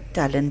that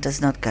talent does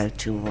not go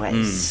to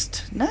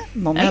waste. No,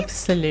 Mommy?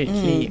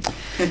 Absolutely.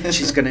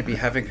 She's going to be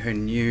having her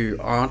new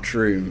art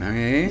room,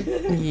 eh?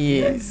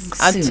 Yes.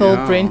 I Soon. told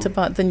Yeah. Brent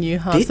about the new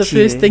house. Did The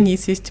first you? thing he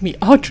says to me,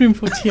 art room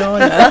for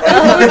Tiana.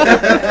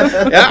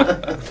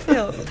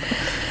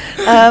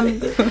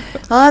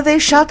 Yeah. They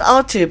shout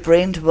out to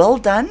Brent, well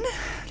done.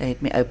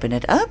 Let me open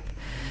it up.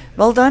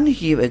 Well done,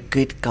 you a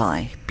good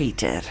guy,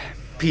 Peter.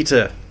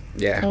 Peter.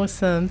 Yeah.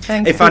 Awesome.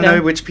 Thanks. If I Peter.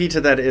 know which Peter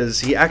that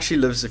is, he actually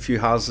lives a few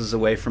houses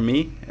away from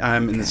me,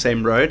 in the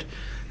same road.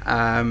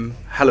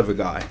 Hell of a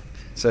guy.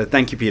 So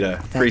thank you, Peter.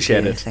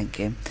 Appreciate it. Thank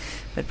you.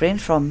 But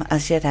Brent from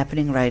Us Here at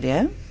Happening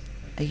Radio,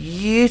 a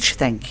huge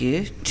thank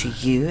you to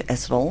you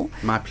as well.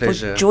 My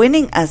pleasure. For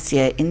joining us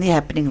here in the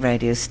Happening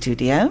Radio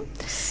studio.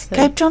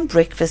 Cape Town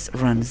Breakfast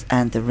Runs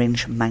and the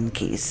Wrench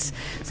Monkeys.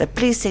 So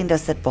please send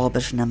us that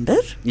barber's number.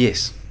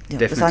 Yes,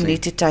 Because I definitely.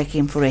 need to take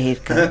him for a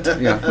haircut.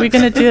 Yeah. We're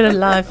going to do a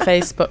live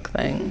Facebook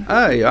thing.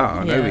 Oh, yeah,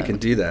 I know we Yeah. can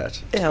do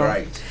that. Yeah.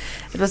 Great.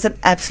 It was an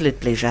absolute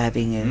pleasure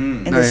having you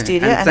in No, the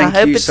studio. and I thank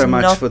hope you it's so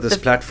much not for this the-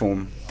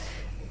 platform.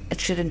 It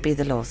shouldn't be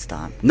the last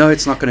time. No,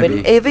 it's not going to be.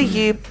 Whenever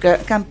you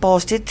come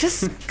past it,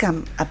 just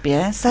come up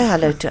here, say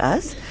hello to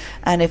us.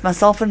 And if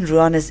myself and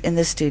Ruan is in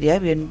the studio,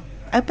 we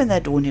open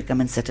that door and you come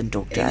and sit and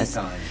talk to us.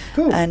 Anytime.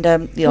 Cool. And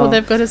yeah, Well,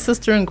 they've got a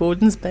sister in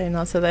Gordon's Bay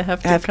now, so they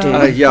have to Have to.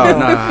 come. Yeah,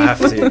 no, I have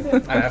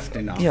to. I have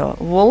to now. yeah.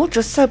 Well,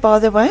 just so by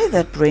the way,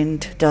 that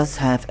Brent does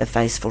have a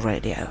face for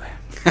radio.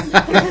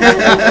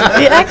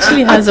 He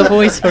actually has a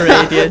voice for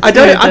radio. I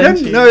too, don't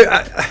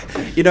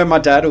you? know. My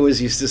dad always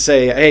used to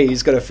say, "Hey,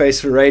 he's got a face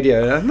for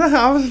radio."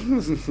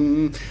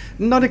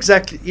 Not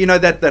exactly.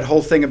 That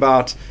whole thing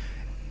about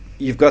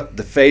you've got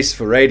the face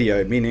for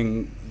radio,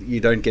 meaning you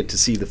don't get to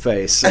see the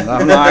face. And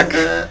I'm like,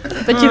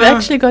 But you've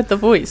actually got the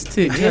voice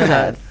too. Do you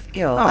know?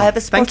 Yeah, Oh, I have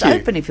a spot thank you.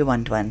 open if you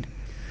want one.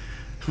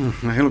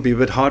 it'll be a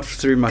bit hard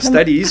through my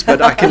studies,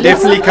 but I can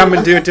definitely come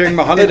and do it during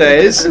my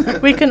holidays.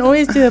 We can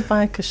always do a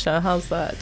biker show. How's that?